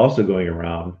we're also going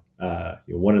around.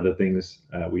 One of the things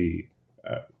we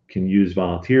can use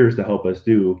volunteers to help us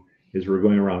do is we're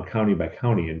going around county by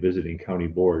county and visiting county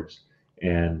boards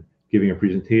and giving a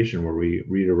presentation where we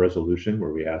read a resolution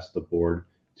where we ask the board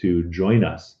to join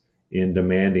us in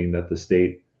demanding that the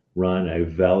state run a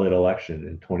valid election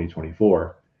in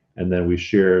 2024. And then we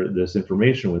share this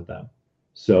information with them.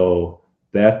 So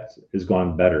that has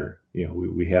gone better.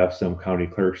 We have some county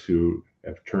clerks who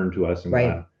have turned to us and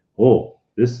gone, oh,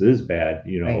 this is bad.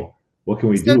 What can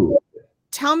we do?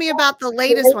 Tell me about the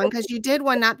latest one, because you did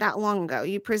one not that long ago.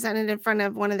 You presented in front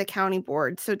of one of the county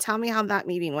boards. So tell me how that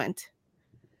meeting went.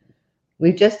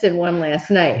 We just did one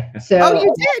last night. So oh,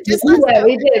 you did?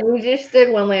 We did. We just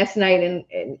did one last night,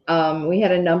 and we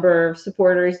had a number of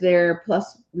supporters there.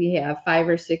 Plus, we have 5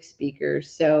 or 6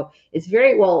 speakers. So it's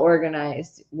very well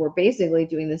organized. We're basically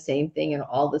doing the same thing in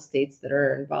all the states that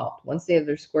are involved. Once they have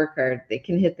their scorecard, they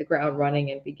can hit the ground running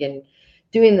and begin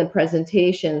doing the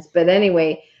presentations. But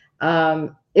anyway,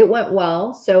 it went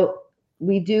well. So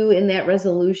we do, in that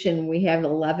resolution, we have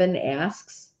 11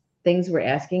 asks, things we're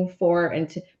asking for,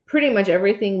 and pretty much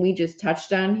everything we just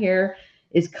touched on here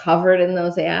is covered in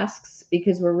those asks,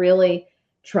 because we're really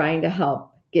trying to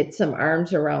help get some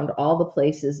arms around all the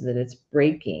places that it's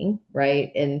breaking,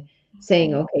 right? And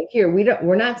saying, okay, here,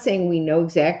 we're not saying we know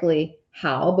exactly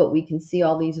how, but we can see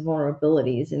all these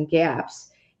vulnerabilities and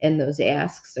gaps, and those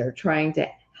asks are trying to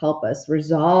help us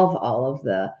resolve all of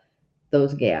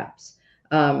those gaps.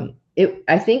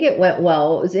 I think it went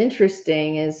well. What was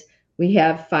interesting is we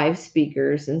have 5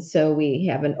 speakers. And so we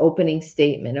have an opening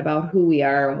statement about who we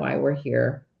are and why we're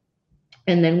here.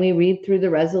 And then we read through the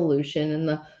resolution, and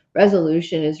the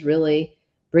resolution is really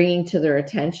bringing to their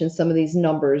attention some of these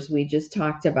numbers we just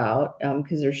talked about,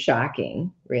 because they're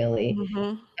shocking, really.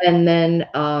 And then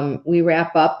we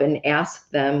wrap up and ask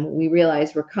them, we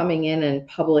realize we're coming in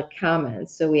public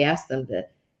comments. So we ask them to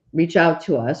reach out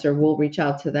to us, or we'll reach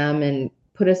out to them and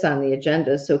put us on the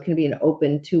agenda. So it can be an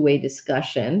open two-way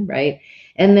discussion, right?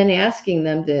 And then asking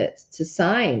them to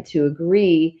sign, to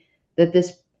agree that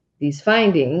these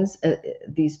findings,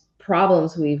 these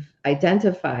problems we've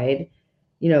identified,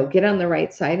 get on the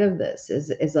right side of this.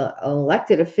 As an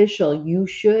elected official, you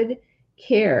should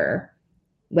care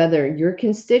whether your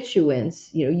constituents,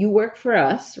 you work for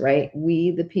us, right?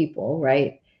 We, the people,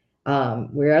 right?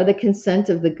 We are the consent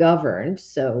of the governed.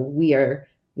 So we are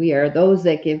those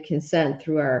that give consent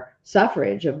through our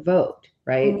suffrage of vote,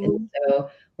 right? And so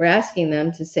we're asking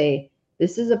them to say,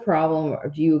 this is a problem,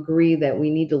 or do you agree that we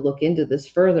need to look into this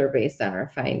further based on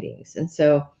our findings? And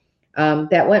so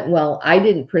that went well. I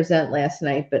didn't present last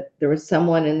night, but there was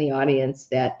someone in the audience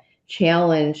that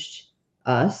challenged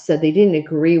us, said they didn't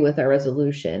agree with our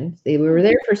resolution. They were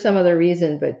there for some other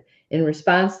reason, but in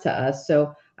response to us.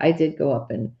 So I did go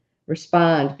up and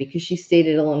respond, because she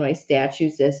stated Illinois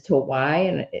statutes as to why.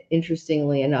 And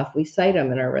interestingly enough, we cite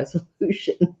them in our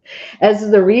resolution as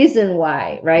the reason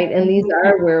why, right? And these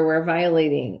are where we're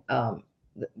violating,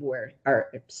 where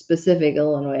our specific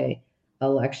Illinois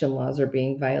election laws are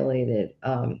being violated.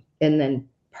 And then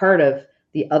part of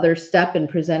the other step in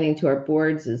presenting to our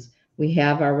boards is we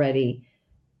have already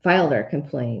filed our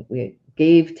complaint. We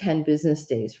gave 10 business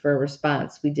days for a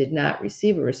response. We did not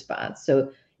receive a response.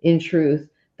 So in truth,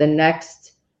 the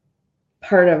next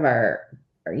part of our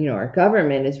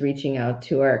government is reaching out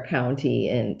to our county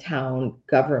and town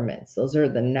governments. Those are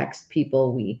the next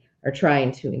people we are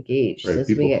trying to engage. Right, Since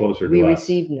people we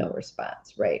received no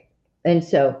response, right? And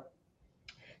so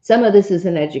some of this is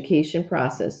an education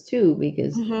process too,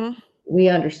 because we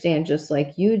understand, just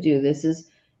like you do, this is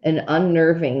an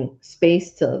unnerving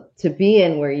space to be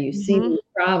in, where you see these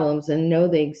problems and know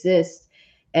they exist.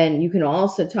 And you can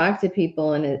also talk to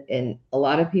people, and a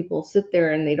lot of people sit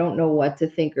there and they don't know what to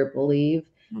think or believe.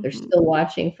 They're still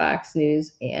watching Fox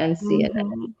News and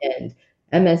CNN and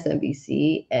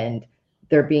MSNBC, and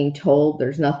they're being told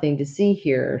there's nothing to see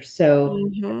here.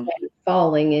 So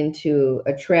falling into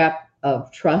a trap of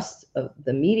trust of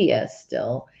the media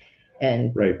still.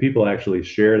 And right, people actually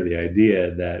share the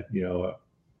idea that,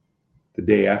 the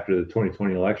day after the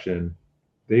 2020 election,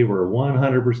 they were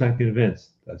 100% convinced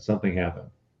that something happened.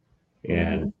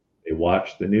 And they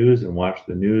watched the news and watched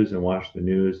the news and watched the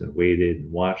news and waited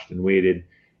and watched and waited.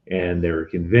 And they were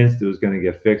convinced it was going to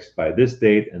get fixed by this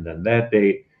date and then that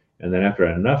date. And then after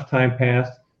enough time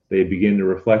passed, they begin to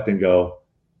reflect and go,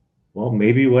 well,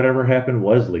 maybe whatever happened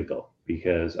was legal,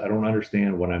 because I don't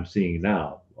understand what I'm seeing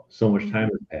now. So much time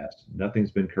has passed.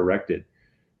 Nothing's been corrected.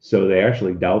 So they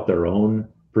actually doubt their own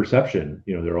perception,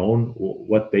 their own,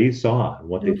 what they saw and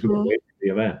what they took away from the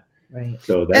event. Right.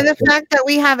 So and the fact that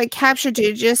we have a captured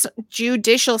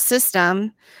judicial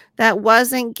system that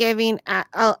wasn't giving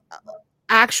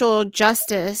actual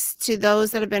justice to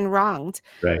those that have been wronged.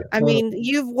 Right. I mean,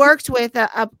 you've worked with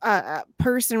a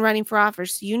person running for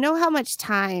office. You know how much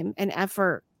time and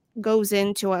effort goes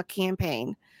into a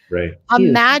campaign. Right.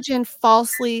 Imagine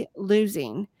falsely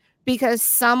losing because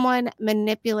someone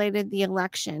manipulated the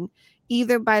election,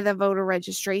 either by the voter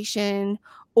registration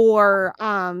or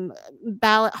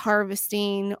ballot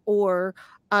harvesting or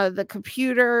the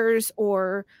computers,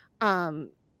 or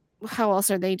how else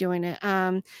are they doing it?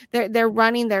 They're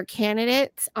running their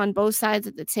candidates on both sides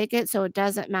of the ticket, so it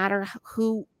doesn't matter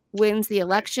who wins the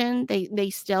election. They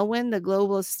still win. The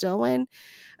globalists still win.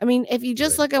 I mean, if you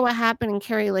just look at what happened in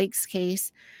Kari Lake's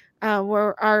case,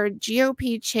 where our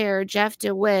GOP chair, Jeff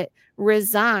DeWitt,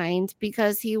 resigned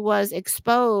because he was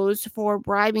exposed for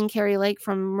bribing Kari Lake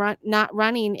from not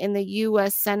running in the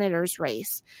U.S. Senator's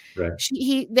race. Right.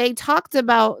 They talked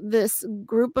about this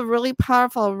group of really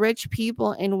powerful, rich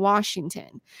people in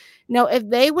Washington. Now, if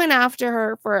they went after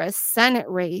her for a Senate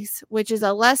race, which is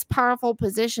a less powerful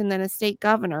position than a state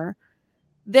governor,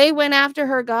 they went after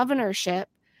her governorship.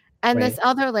 And this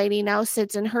other lady now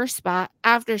sits in her spot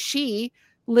after she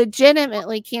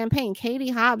legitimately campaigned.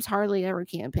 Katie Hobbs hardly ever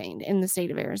campaigned in the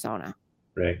state of Arizona.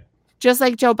 Right. Just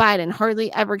like Joe Biden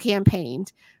hardly ever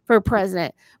campaigned for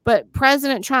president. But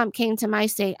President Trump came to my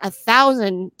state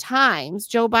 1,000 times.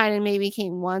 Joe Biden maybe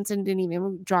came once and didn't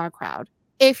even draw a crowd,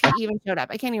 if he even showed up.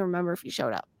 I can't even remember if he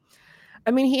showed up.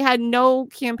 I mean, he had no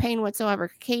campaign whatsoever.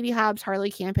 Katie Hobbs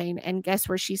hardly campaigned, and guess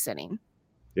where she's sitting?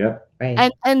 Yep.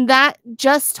 Right. And that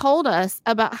just told us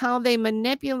about how they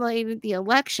manipulated the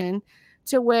election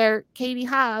to where Katie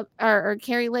Hobbs or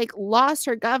Carrie Lake lost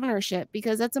her governorship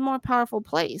because that's a more powerful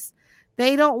place.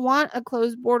 They don't want a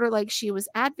closed border like she was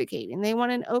advocating. They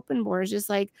want an open border, just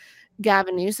like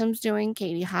Gavin Newsom's doing,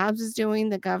 Katie Hobbs is doing,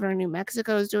 the governor of New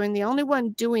Mexico is doing. The only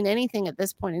one doing anything at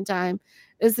this point in time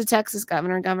is the Texas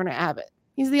governor, Governor Abbott.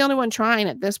 He's the only one trying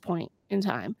at this point in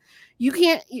time. You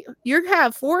can't, you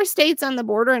have 4 states on the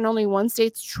border and only 1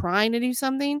 state's trying to do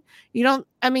something. You don't,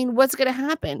 I mean, what's going to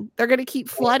happen? They're going to keep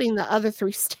flooding the other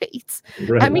 3 states.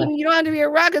 Right. I mean, you don't have to be a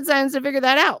rocket scientist to figure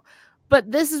that out. But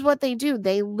this is what they do.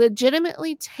 They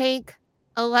legitimately take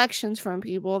elections from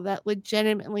people that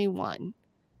legitimately won.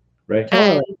 Right.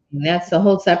 Totally. And that's the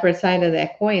whole separate side of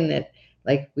that coin that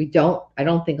I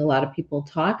don't think a lot of people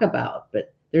talk about,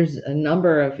 but there's a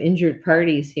number of injured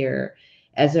parties here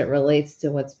as it relates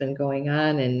to what's been going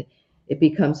on. And it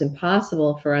becomes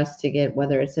impossible for us to get,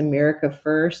 whether it's America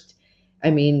first.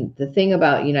 I mean, the thing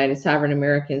about United Sovereign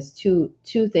Americans, two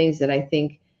things that I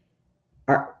think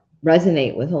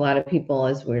resonate with a lot of people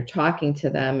as we're talking to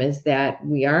them is that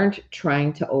we aren't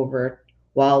trying to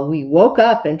while we woke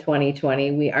up in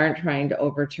 2020, we aren't trying to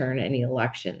overturn any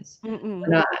elections. We're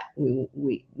not.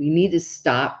 We need to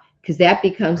stop, because that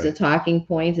becomes the talking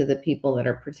point of the people that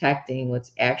are protecting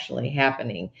what's actually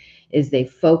happening, is they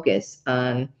focus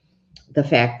on the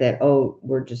fact that, oh,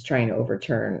 we're just trying to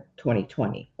overturn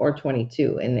 2020 or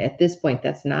 22. And at this point,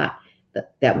 that's not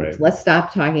let's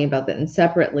stop talking about that. And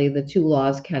separately, the 2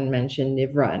 laws Ken mentioned,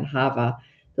 NIVRA and HAVA,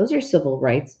 those are civil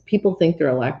rights. People think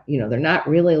they're they're not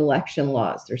really election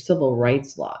laws. They're civil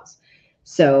rights laws.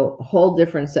 So a whole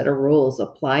different set of rules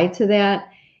apply to that.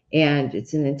 And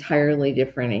it's an entirely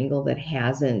different angle that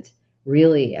hasn't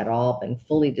really at all been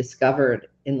fully discovered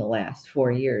in the last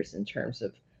 4 years in terms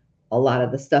of a lot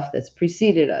of the stuff that's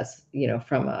preceded us,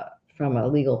 from a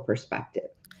legal perspective.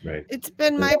 Right. It's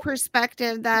been my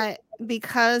perspective that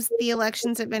because the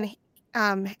elections have been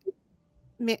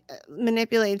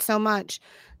manipulated so much,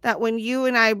 that when you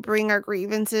and I bring our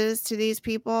grievances to these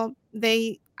people,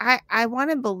 I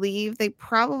want to believe they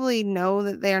probably know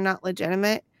that they are not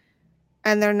legitimate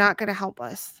and they're not going to help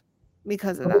us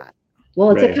because of that. Well,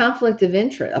 it's a conflict of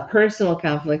interest, a personal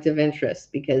conflict of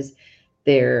interest, because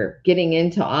they're getting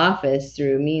into office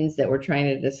through means that we're trying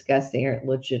to discuss. They aren't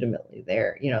legitimately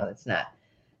there. It's not.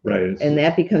 Right. And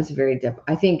that becomes very difficult.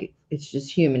 I think it's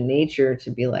just human nature to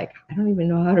be like, I don't even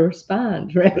know how to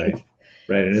respond. Right.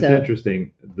 Right. And it's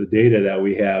interesting. The data that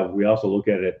we have, we also look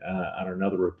at it on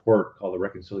another report called the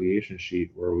reconciliation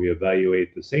sheet, where we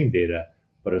evaluate the same data,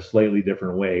 but a slightly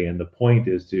different way. And the point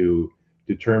is to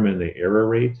determine the error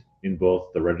rate in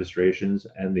both the registrations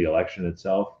and the election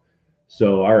itself.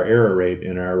 So our error rate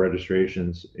in our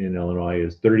registrations in Illinois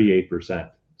is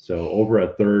 38%. So over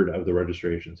a third of the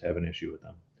registrations have an issue with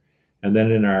them. And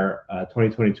then in our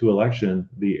 2022 election,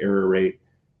 the error rate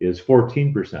is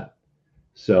 14%.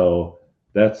 So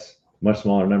that's much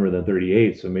smaller number than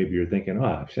 38. So maybe you're thinking,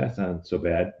 oh, that's not so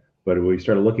bad. But if we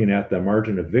started looking at the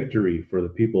margin of victory for the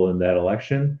people in that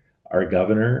election, our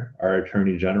governor, our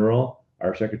attorney general,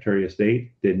 our secretary of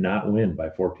state did not win by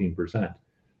 14%.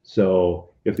 So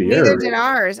if the Neither error did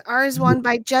ours won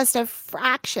by just a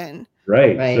fraction.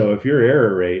 Right. So if your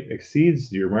error rate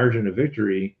exceeds your margin of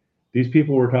victory, these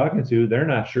people we're talking to, they're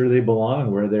not sure they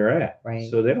belong where they're at. Right.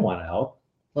 So they don't want to help.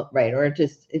 Right. Or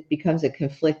it becomes a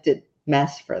conflicted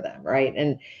mess for them. Right.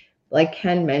 And like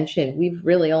Ken mentioned, we've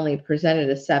really only presented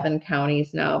to 7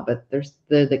 counties now, but there's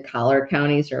the collar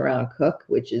counties around Cook,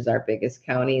 which is our biggest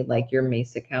county, like your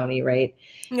Mesa County, right?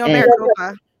 No,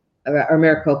 Maricopa. Or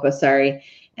Maricopa, sorry.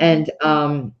 And,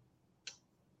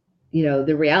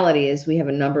 the reality is we have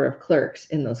a number of clerks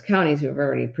in those counties we've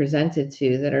already presented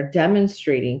to that are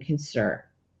demonstrating concern,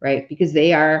 right? Because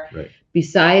they are,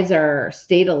 besides our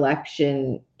state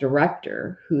election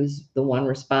director, who's the one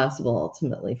responsible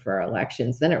ultimately for our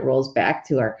elections, then it rolls back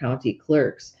to our county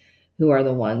clerks, who are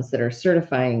the ones that are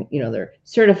certifying, they're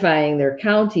certifying their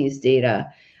county's data.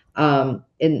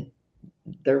 And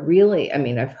they're really,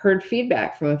 I've heard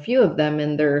feedback from a few of them,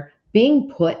 and they're being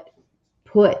put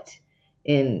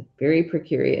in very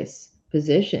precarious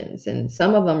positions. And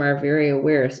some of them are very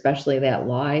aware, especially that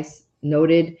law I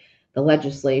noted, the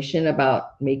legislation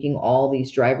about making all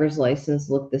these driver's license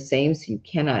look the same, so you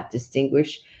cannot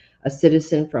distinguish a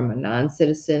citizen from a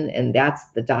non-citizen. And that's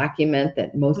the document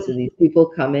that most of these people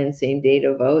come in same day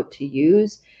to vote to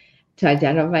use to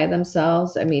identify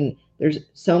themselves. There's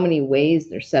so many ways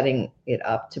they're setting it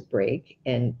up to break.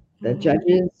 And the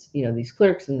judges, these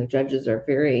clerks and the judges are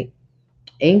very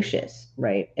anxious,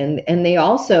 right? And they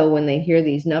also, when they hear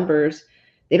these numbers,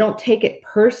 they don't take it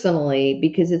personally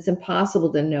because it's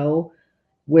impossible to know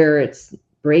where it's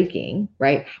breaking,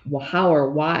 right? Well, how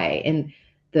or why. And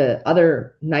the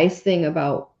other nice thing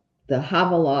about the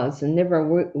HAVA laws and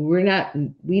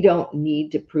NIVRA, we don't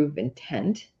need to prove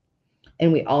intent,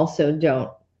 and we also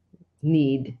don't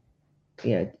need,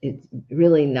 it's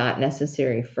really not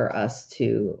necessary for us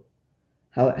to,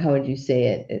 how would you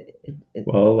say it?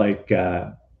 Well, like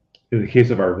in the case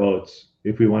of our votes,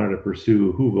 if we wanted to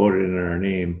pursue who voted in our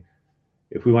name,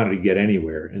 if we wanted to get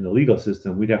anywhere in the legal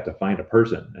system, we'd have to find a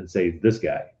person and say, this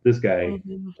guy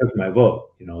took my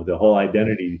vote. The whole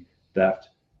identity theft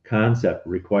concept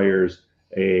requires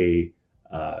the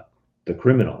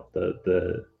criminal,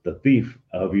 the thief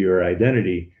of your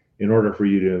identity in order for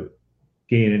you to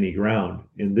gain any ground.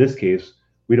 In this case,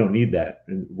 we don't need that.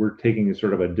 And we're taking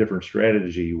sort of a different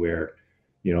strategy where,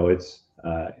 it's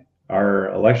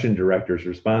our election director's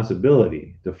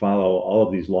responsibility to follow all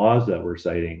of these laws that we're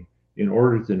citing in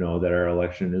order to know that our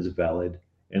election is valid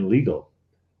and legal.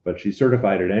 But she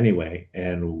certified it anyway,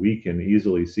 and we can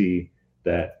easily see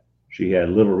that she had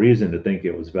little reason to think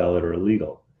it was valid or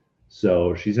illegal.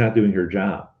 So she's not doing her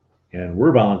job. And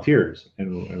we're volunteers,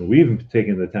 and we've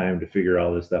taken the time to figure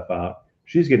all this stuff out.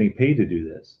 She's getting paid to do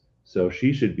this. So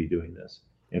she should be doing this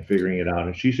and figuring it out.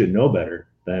 And she should know better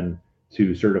than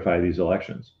to certify these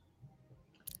elections.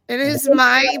 It is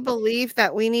my belief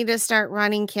that we need to start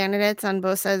running candidates on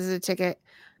both sides of the ticket.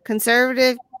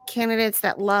 Conservative candidates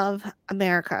that love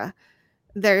America.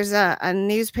 There's a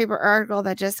newspaper article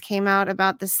that just came out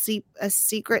about the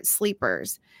secret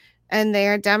sleepers. And they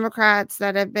are Democrats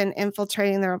that have been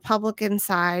infiltrating the Republican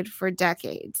side for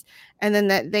decades. And then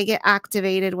that they get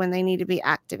activated when they need to be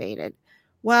activated.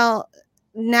 Well,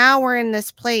 now we're in this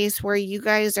place where you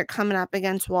guys are coming up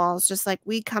against walls, just like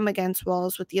we come against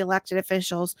walls with the elected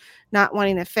officials not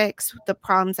wanting to fix the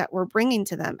problems that we're bringing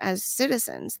to them as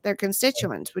citizens, their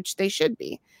constituents, which they should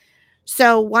be.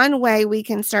 So one way we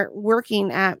can start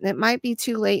working at, it might be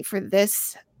too late for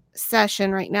this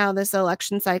session right now, this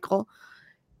election cycle,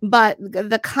 but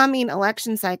the coming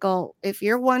election cycle, if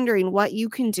you're wondering what you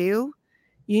can do,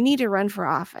 you need to run for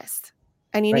office.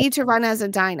 And you need to run as a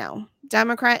dino,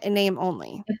 Democrat in name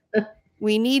only.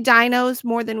 We need dinos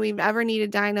more than we've ever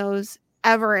needed dinos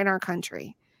ever in our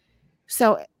country.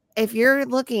 So if you're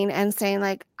looking and saying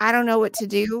like, I don't know what to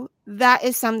do, that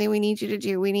is something we need you to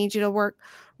do. We need you to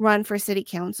run for city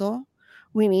council.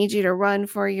 We need you to run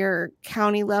for your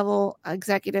county level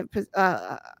executive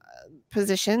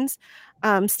positions,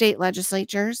 state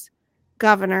legislatures,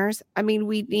 governors. I mean,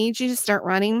 we need you to start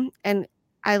running. And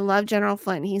I love General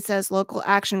Flynn. He says local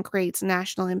action creates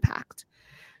national impact.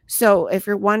 So if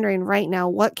you're wondering right now,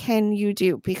 what can you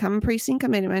do? Become a precinct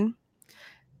committeeman,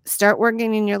 start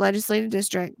working in your legislative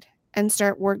district, and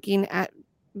start working at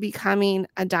becoming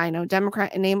a dino,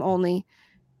 Democrat in name only,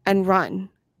 and run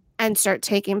and start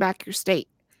taking back your state.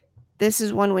 This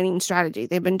is one winning strategy.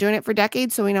 They've been doing it for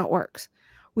decades, so we know it works.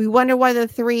 We wonder why the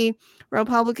 3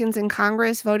 Republicans in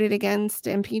Congress voted against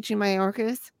impeaching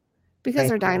Mayorkas, because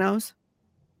they're dinos.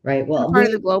 Right. Well, part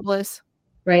of the globalists.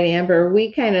 Right, Amber.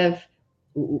 We kind of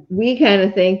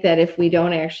think that if we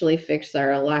don't actually fix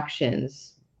our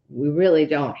elections, we really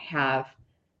don't have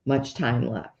much time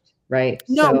left, right?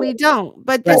 No, we don't.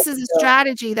 But this is a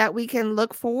strategy that we can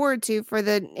look forward to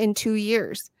in 2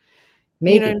 years.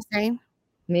 Maybe. You know what I'm saying?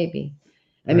 Maybe.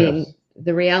 I mean,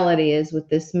 the reality is with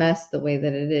this mess, the way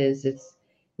that it is, it's,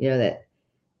 that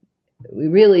we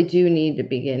really do need to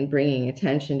begin bringing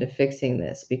attention to fixing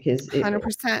this, because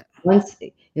 100%. Once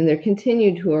they're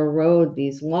continued to erode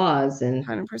these laws, and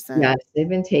 100%. Yes, they've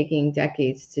been taking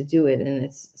decades to do it, and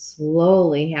it's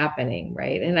slowly happening,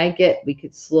 right? And I get we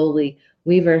could slowly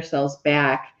weave ourselves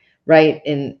back, right?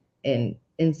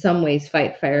 In some ways,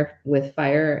 fight fire with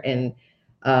fire, and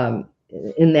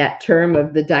in that term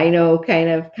of the dino kind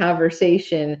of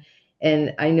conversation.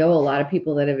 And I know a lot of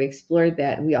people that have explored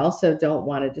that. We also don't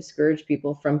want to discourage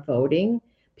people from voting.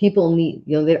 People need,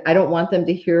 I don't want them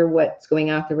to hear what's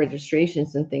going on at the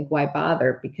registrations and think, why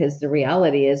bother? Because the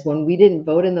reality is, when we didn't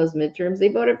vote in those midterms, they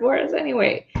voted for us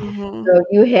anyway. Mm-hmm. So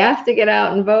you have to get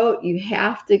out and vote. You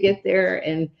have to get there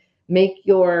and make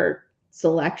your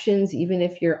selections, even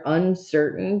if you're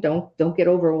uncertain. Don't get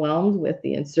overwhelmed with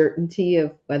the uncertainty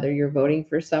of whether you're voting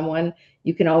for someone.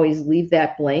 You can always leave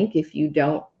that blank if you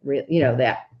don't,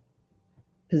 that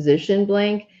position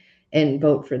blank, and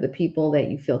vote for the people that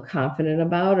you feel confident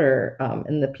about. Or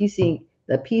and the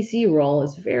PC role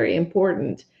is very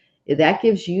important. That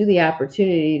gives you the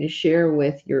opportunity to share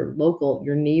with your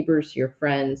neighbors, your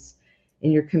friends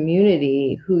in your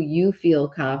community who you feel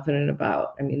confident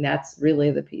about. I mean, that's really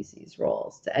the PC's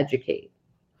role, is to educate.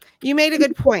 You made a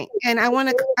good point, and I want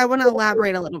to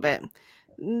elaborate a little bit.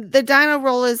 The dino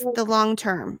roll is the long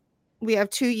term. We have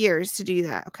 2 years to do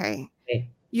that. Okay.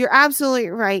 You're absolutely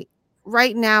right.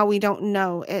 Right now, we don't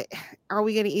know it. Are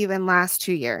we going to even last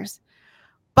 2 years?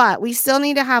 But we still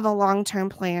need to have a long-term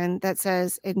plan that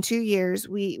says in 2 years,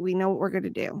 we know what we're going to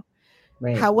do.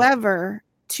 Right. However,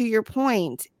 to your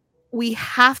point, we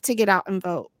have to get out and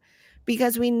vote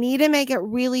because we need to make it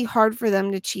really hard for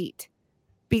them to cheat.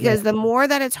 Because the more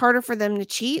that it's harder for them to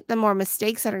cheat, the more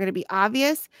mistakes that are going to be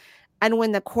obvious. And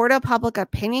when the court of public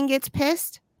opinion gets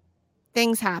pissed,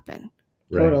 things happen.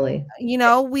 Totally. You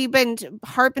know, we've been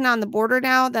harping on the border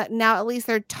now at least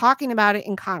they're talking about it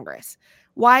in Congress.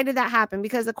 Why did that happen?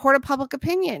 Because the court of public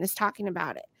opinion is talking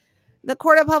about it. The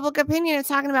court of public opinion is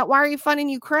talking about why are you funding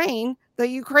Ukraine, the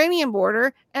Ukrainian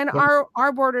border, and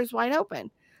our border is wide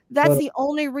open. That's the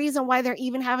only reason why they're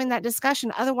even having that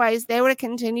discussion. Otherwise, they would have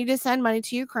continued to send money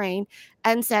to Ukraine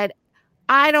and said,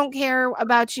 I don't care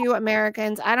about you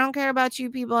Americans. I don't care about you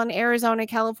people in Arizona,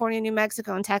 California, New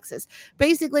Mexico, and Texas.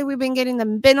 Basically, we've been getting the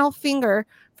middle finger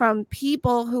from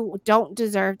people who don't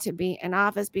deserve to be in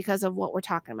office because of what we're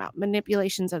talking about,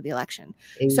 manipulations of the election.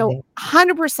 So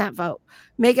 100% vote.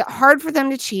 Make it hard for them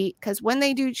to cheat because when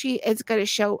they do cheat, it's going to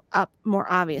show up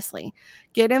more obviously.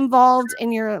 Get involved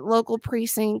in your local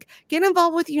precinct. Get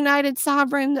involved with United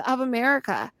Sovereign of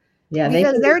America. Yeah,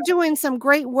 because they're doing some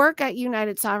great work at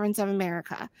United Sovereigns of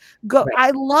America. Go! Right.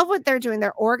 I love what they're doing.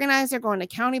 They're organized. They're going to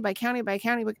county by county by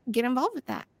county. Get involved with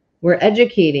that. We're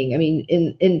educating. I mean,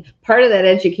 in part of that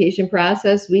education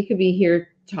process, we could be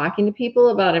here talking to people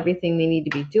about everything they need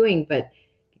to be doing, but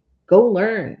go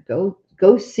learn, go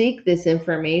seek this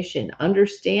information,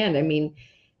 understand. I mean,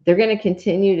 they're going to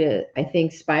continue to, I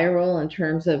think, spiral in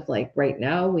terms of like right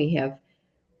now we have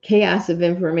chaos of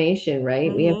information, right?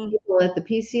 Mm-hmm. We have people at the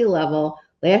PC level.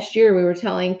 Last year, we were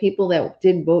telling people that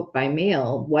did vote by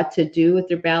mail what to do with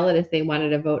their ballot if they wanted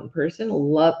to vote in person.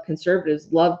 Conservatives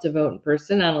love to vote in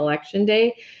person on election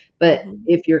day. But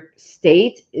if your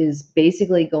state is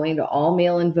basically going to all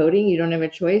mail-in voting, you don't have a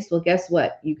choice. Well, guess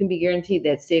what? You can be guaranteed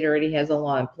that state already has a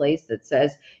law in place that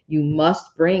says you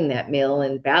must bring that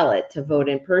mail-in ballot to vote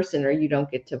in person or you don't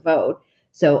get to vote.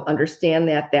 So understand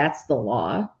that that's the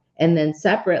law. And then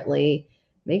separately,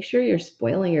 make sure you're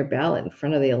spoiling your ballot in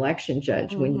front of the election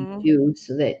judge when you do,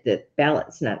 so that the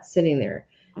ballot's not sitting there,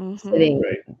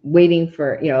 waiting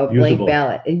for, a blank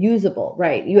ballot, and usable,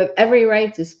 right? You have every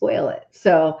right to spoil it.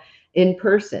 So in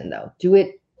person, though, do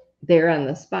it there on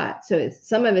the spot. So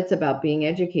some of it's about being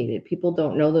educated. People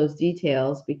don't know those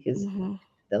details because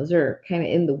those are kind of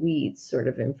in the weeds sort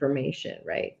of information,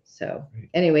 right? So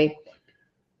anyway.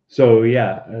 So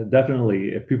yeah, definitely.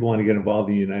 If people want to get involved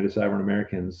in United Sovereign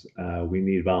Americans, we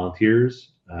need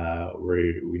volunteers.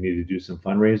 We need to do some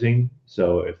fundraising.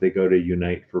 So if they go to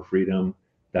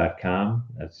uniteforfreedom.com,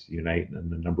 that's unite and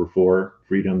the number 4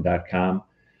 freedom.com,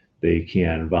 they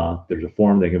can there's a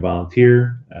form they can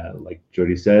volunteer. Like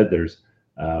Jody said, there's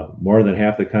more than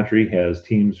half the country has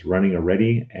teams running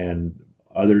already, and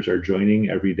others are joining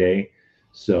every day.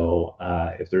 So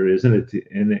if there isn't a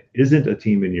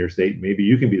team in your state, maybe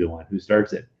you can be the one who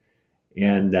starts it.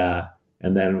 And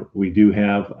then we do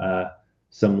have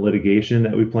some litigation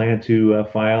that we plan to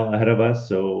file ahead of us.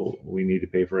 So we need to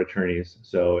pay for attorneys.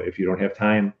 So if you don't have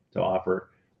time to offer,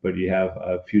 but you have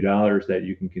a few dollars that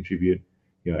you can contribute,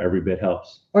 every bit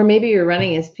helps. Or maybe you're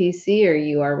running as PC, or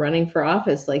you are running for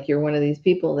office, like you're one of these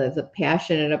people that's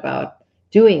passionate about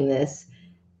doing this.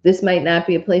 This might not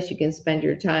be a place you can spend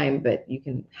your time, but you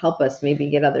can help us maybe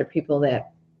get other people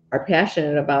that are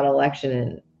passionate about election,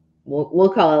 and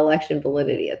we'll call it election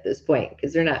validity at this point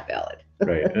because they're not valid.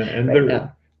 Right. And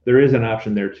there is an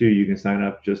option there too. You can sign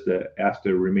up just to ask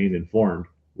to remain informed,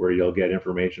 where you'll get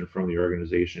information from the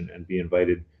organization and be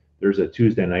invited. There's a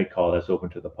Tuesday night call that's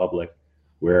open to the public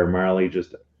where Marley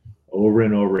just over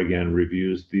and over again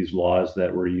reviews these laws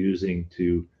that we're using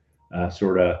to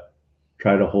sort of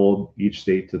try to hold each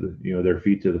state to their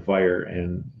feet to the fire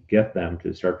and get them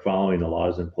to start following the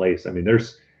laws in place. I mean,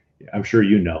 I'm sure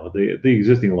the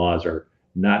existing laws are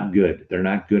not good. They're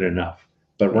not good enough,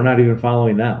 but we're not even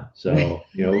following them. So,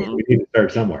 we need to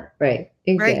start somewhere. Right.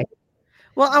 Exactly. Right.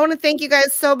 Well, I want to thank you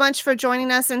guys so much for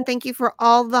joining us, and thank you for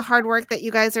all the hard work that you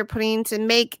guys are putting to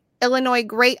make Illinois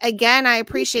great again. I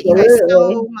appreciate you guys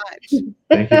so much.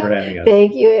 Thank you for having us.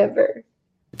 Thank you, Amber.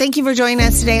 Thank you for joining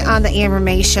us today on the Amber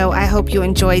May Show. I hope you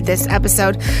enjoyed this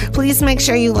episode. Please make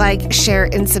sure you like, share,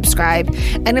 and subscribe.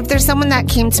 And if there's someone that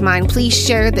came to mind, please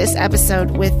share this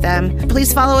episode with them.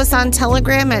 Please follow us on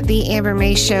Telegram at The Amber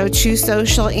May Show, True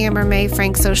Social Amber May,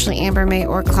 Frank Socially Amber May,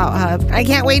 or Clout Hub. I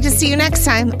can't wait to see you next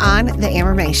time on the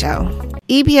Amber May Show.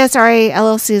 EPSRA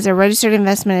LLC is a registered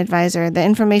investment advisor. The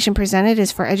information presented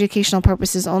is for educational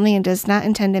purposes only and does not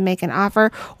intend to make an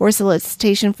offer or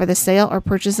solicitation for the sale or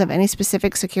purchase of any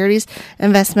specific securities,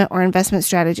 investment, or investment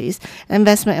strategies.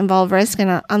 Investment involve risk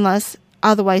and unless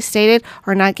otherwise stated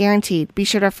are not guaranteed. Be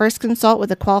sure to first consult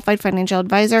with a qualified financial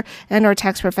advisor and or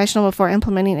tax professional before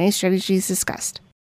implementing any strategies discussed.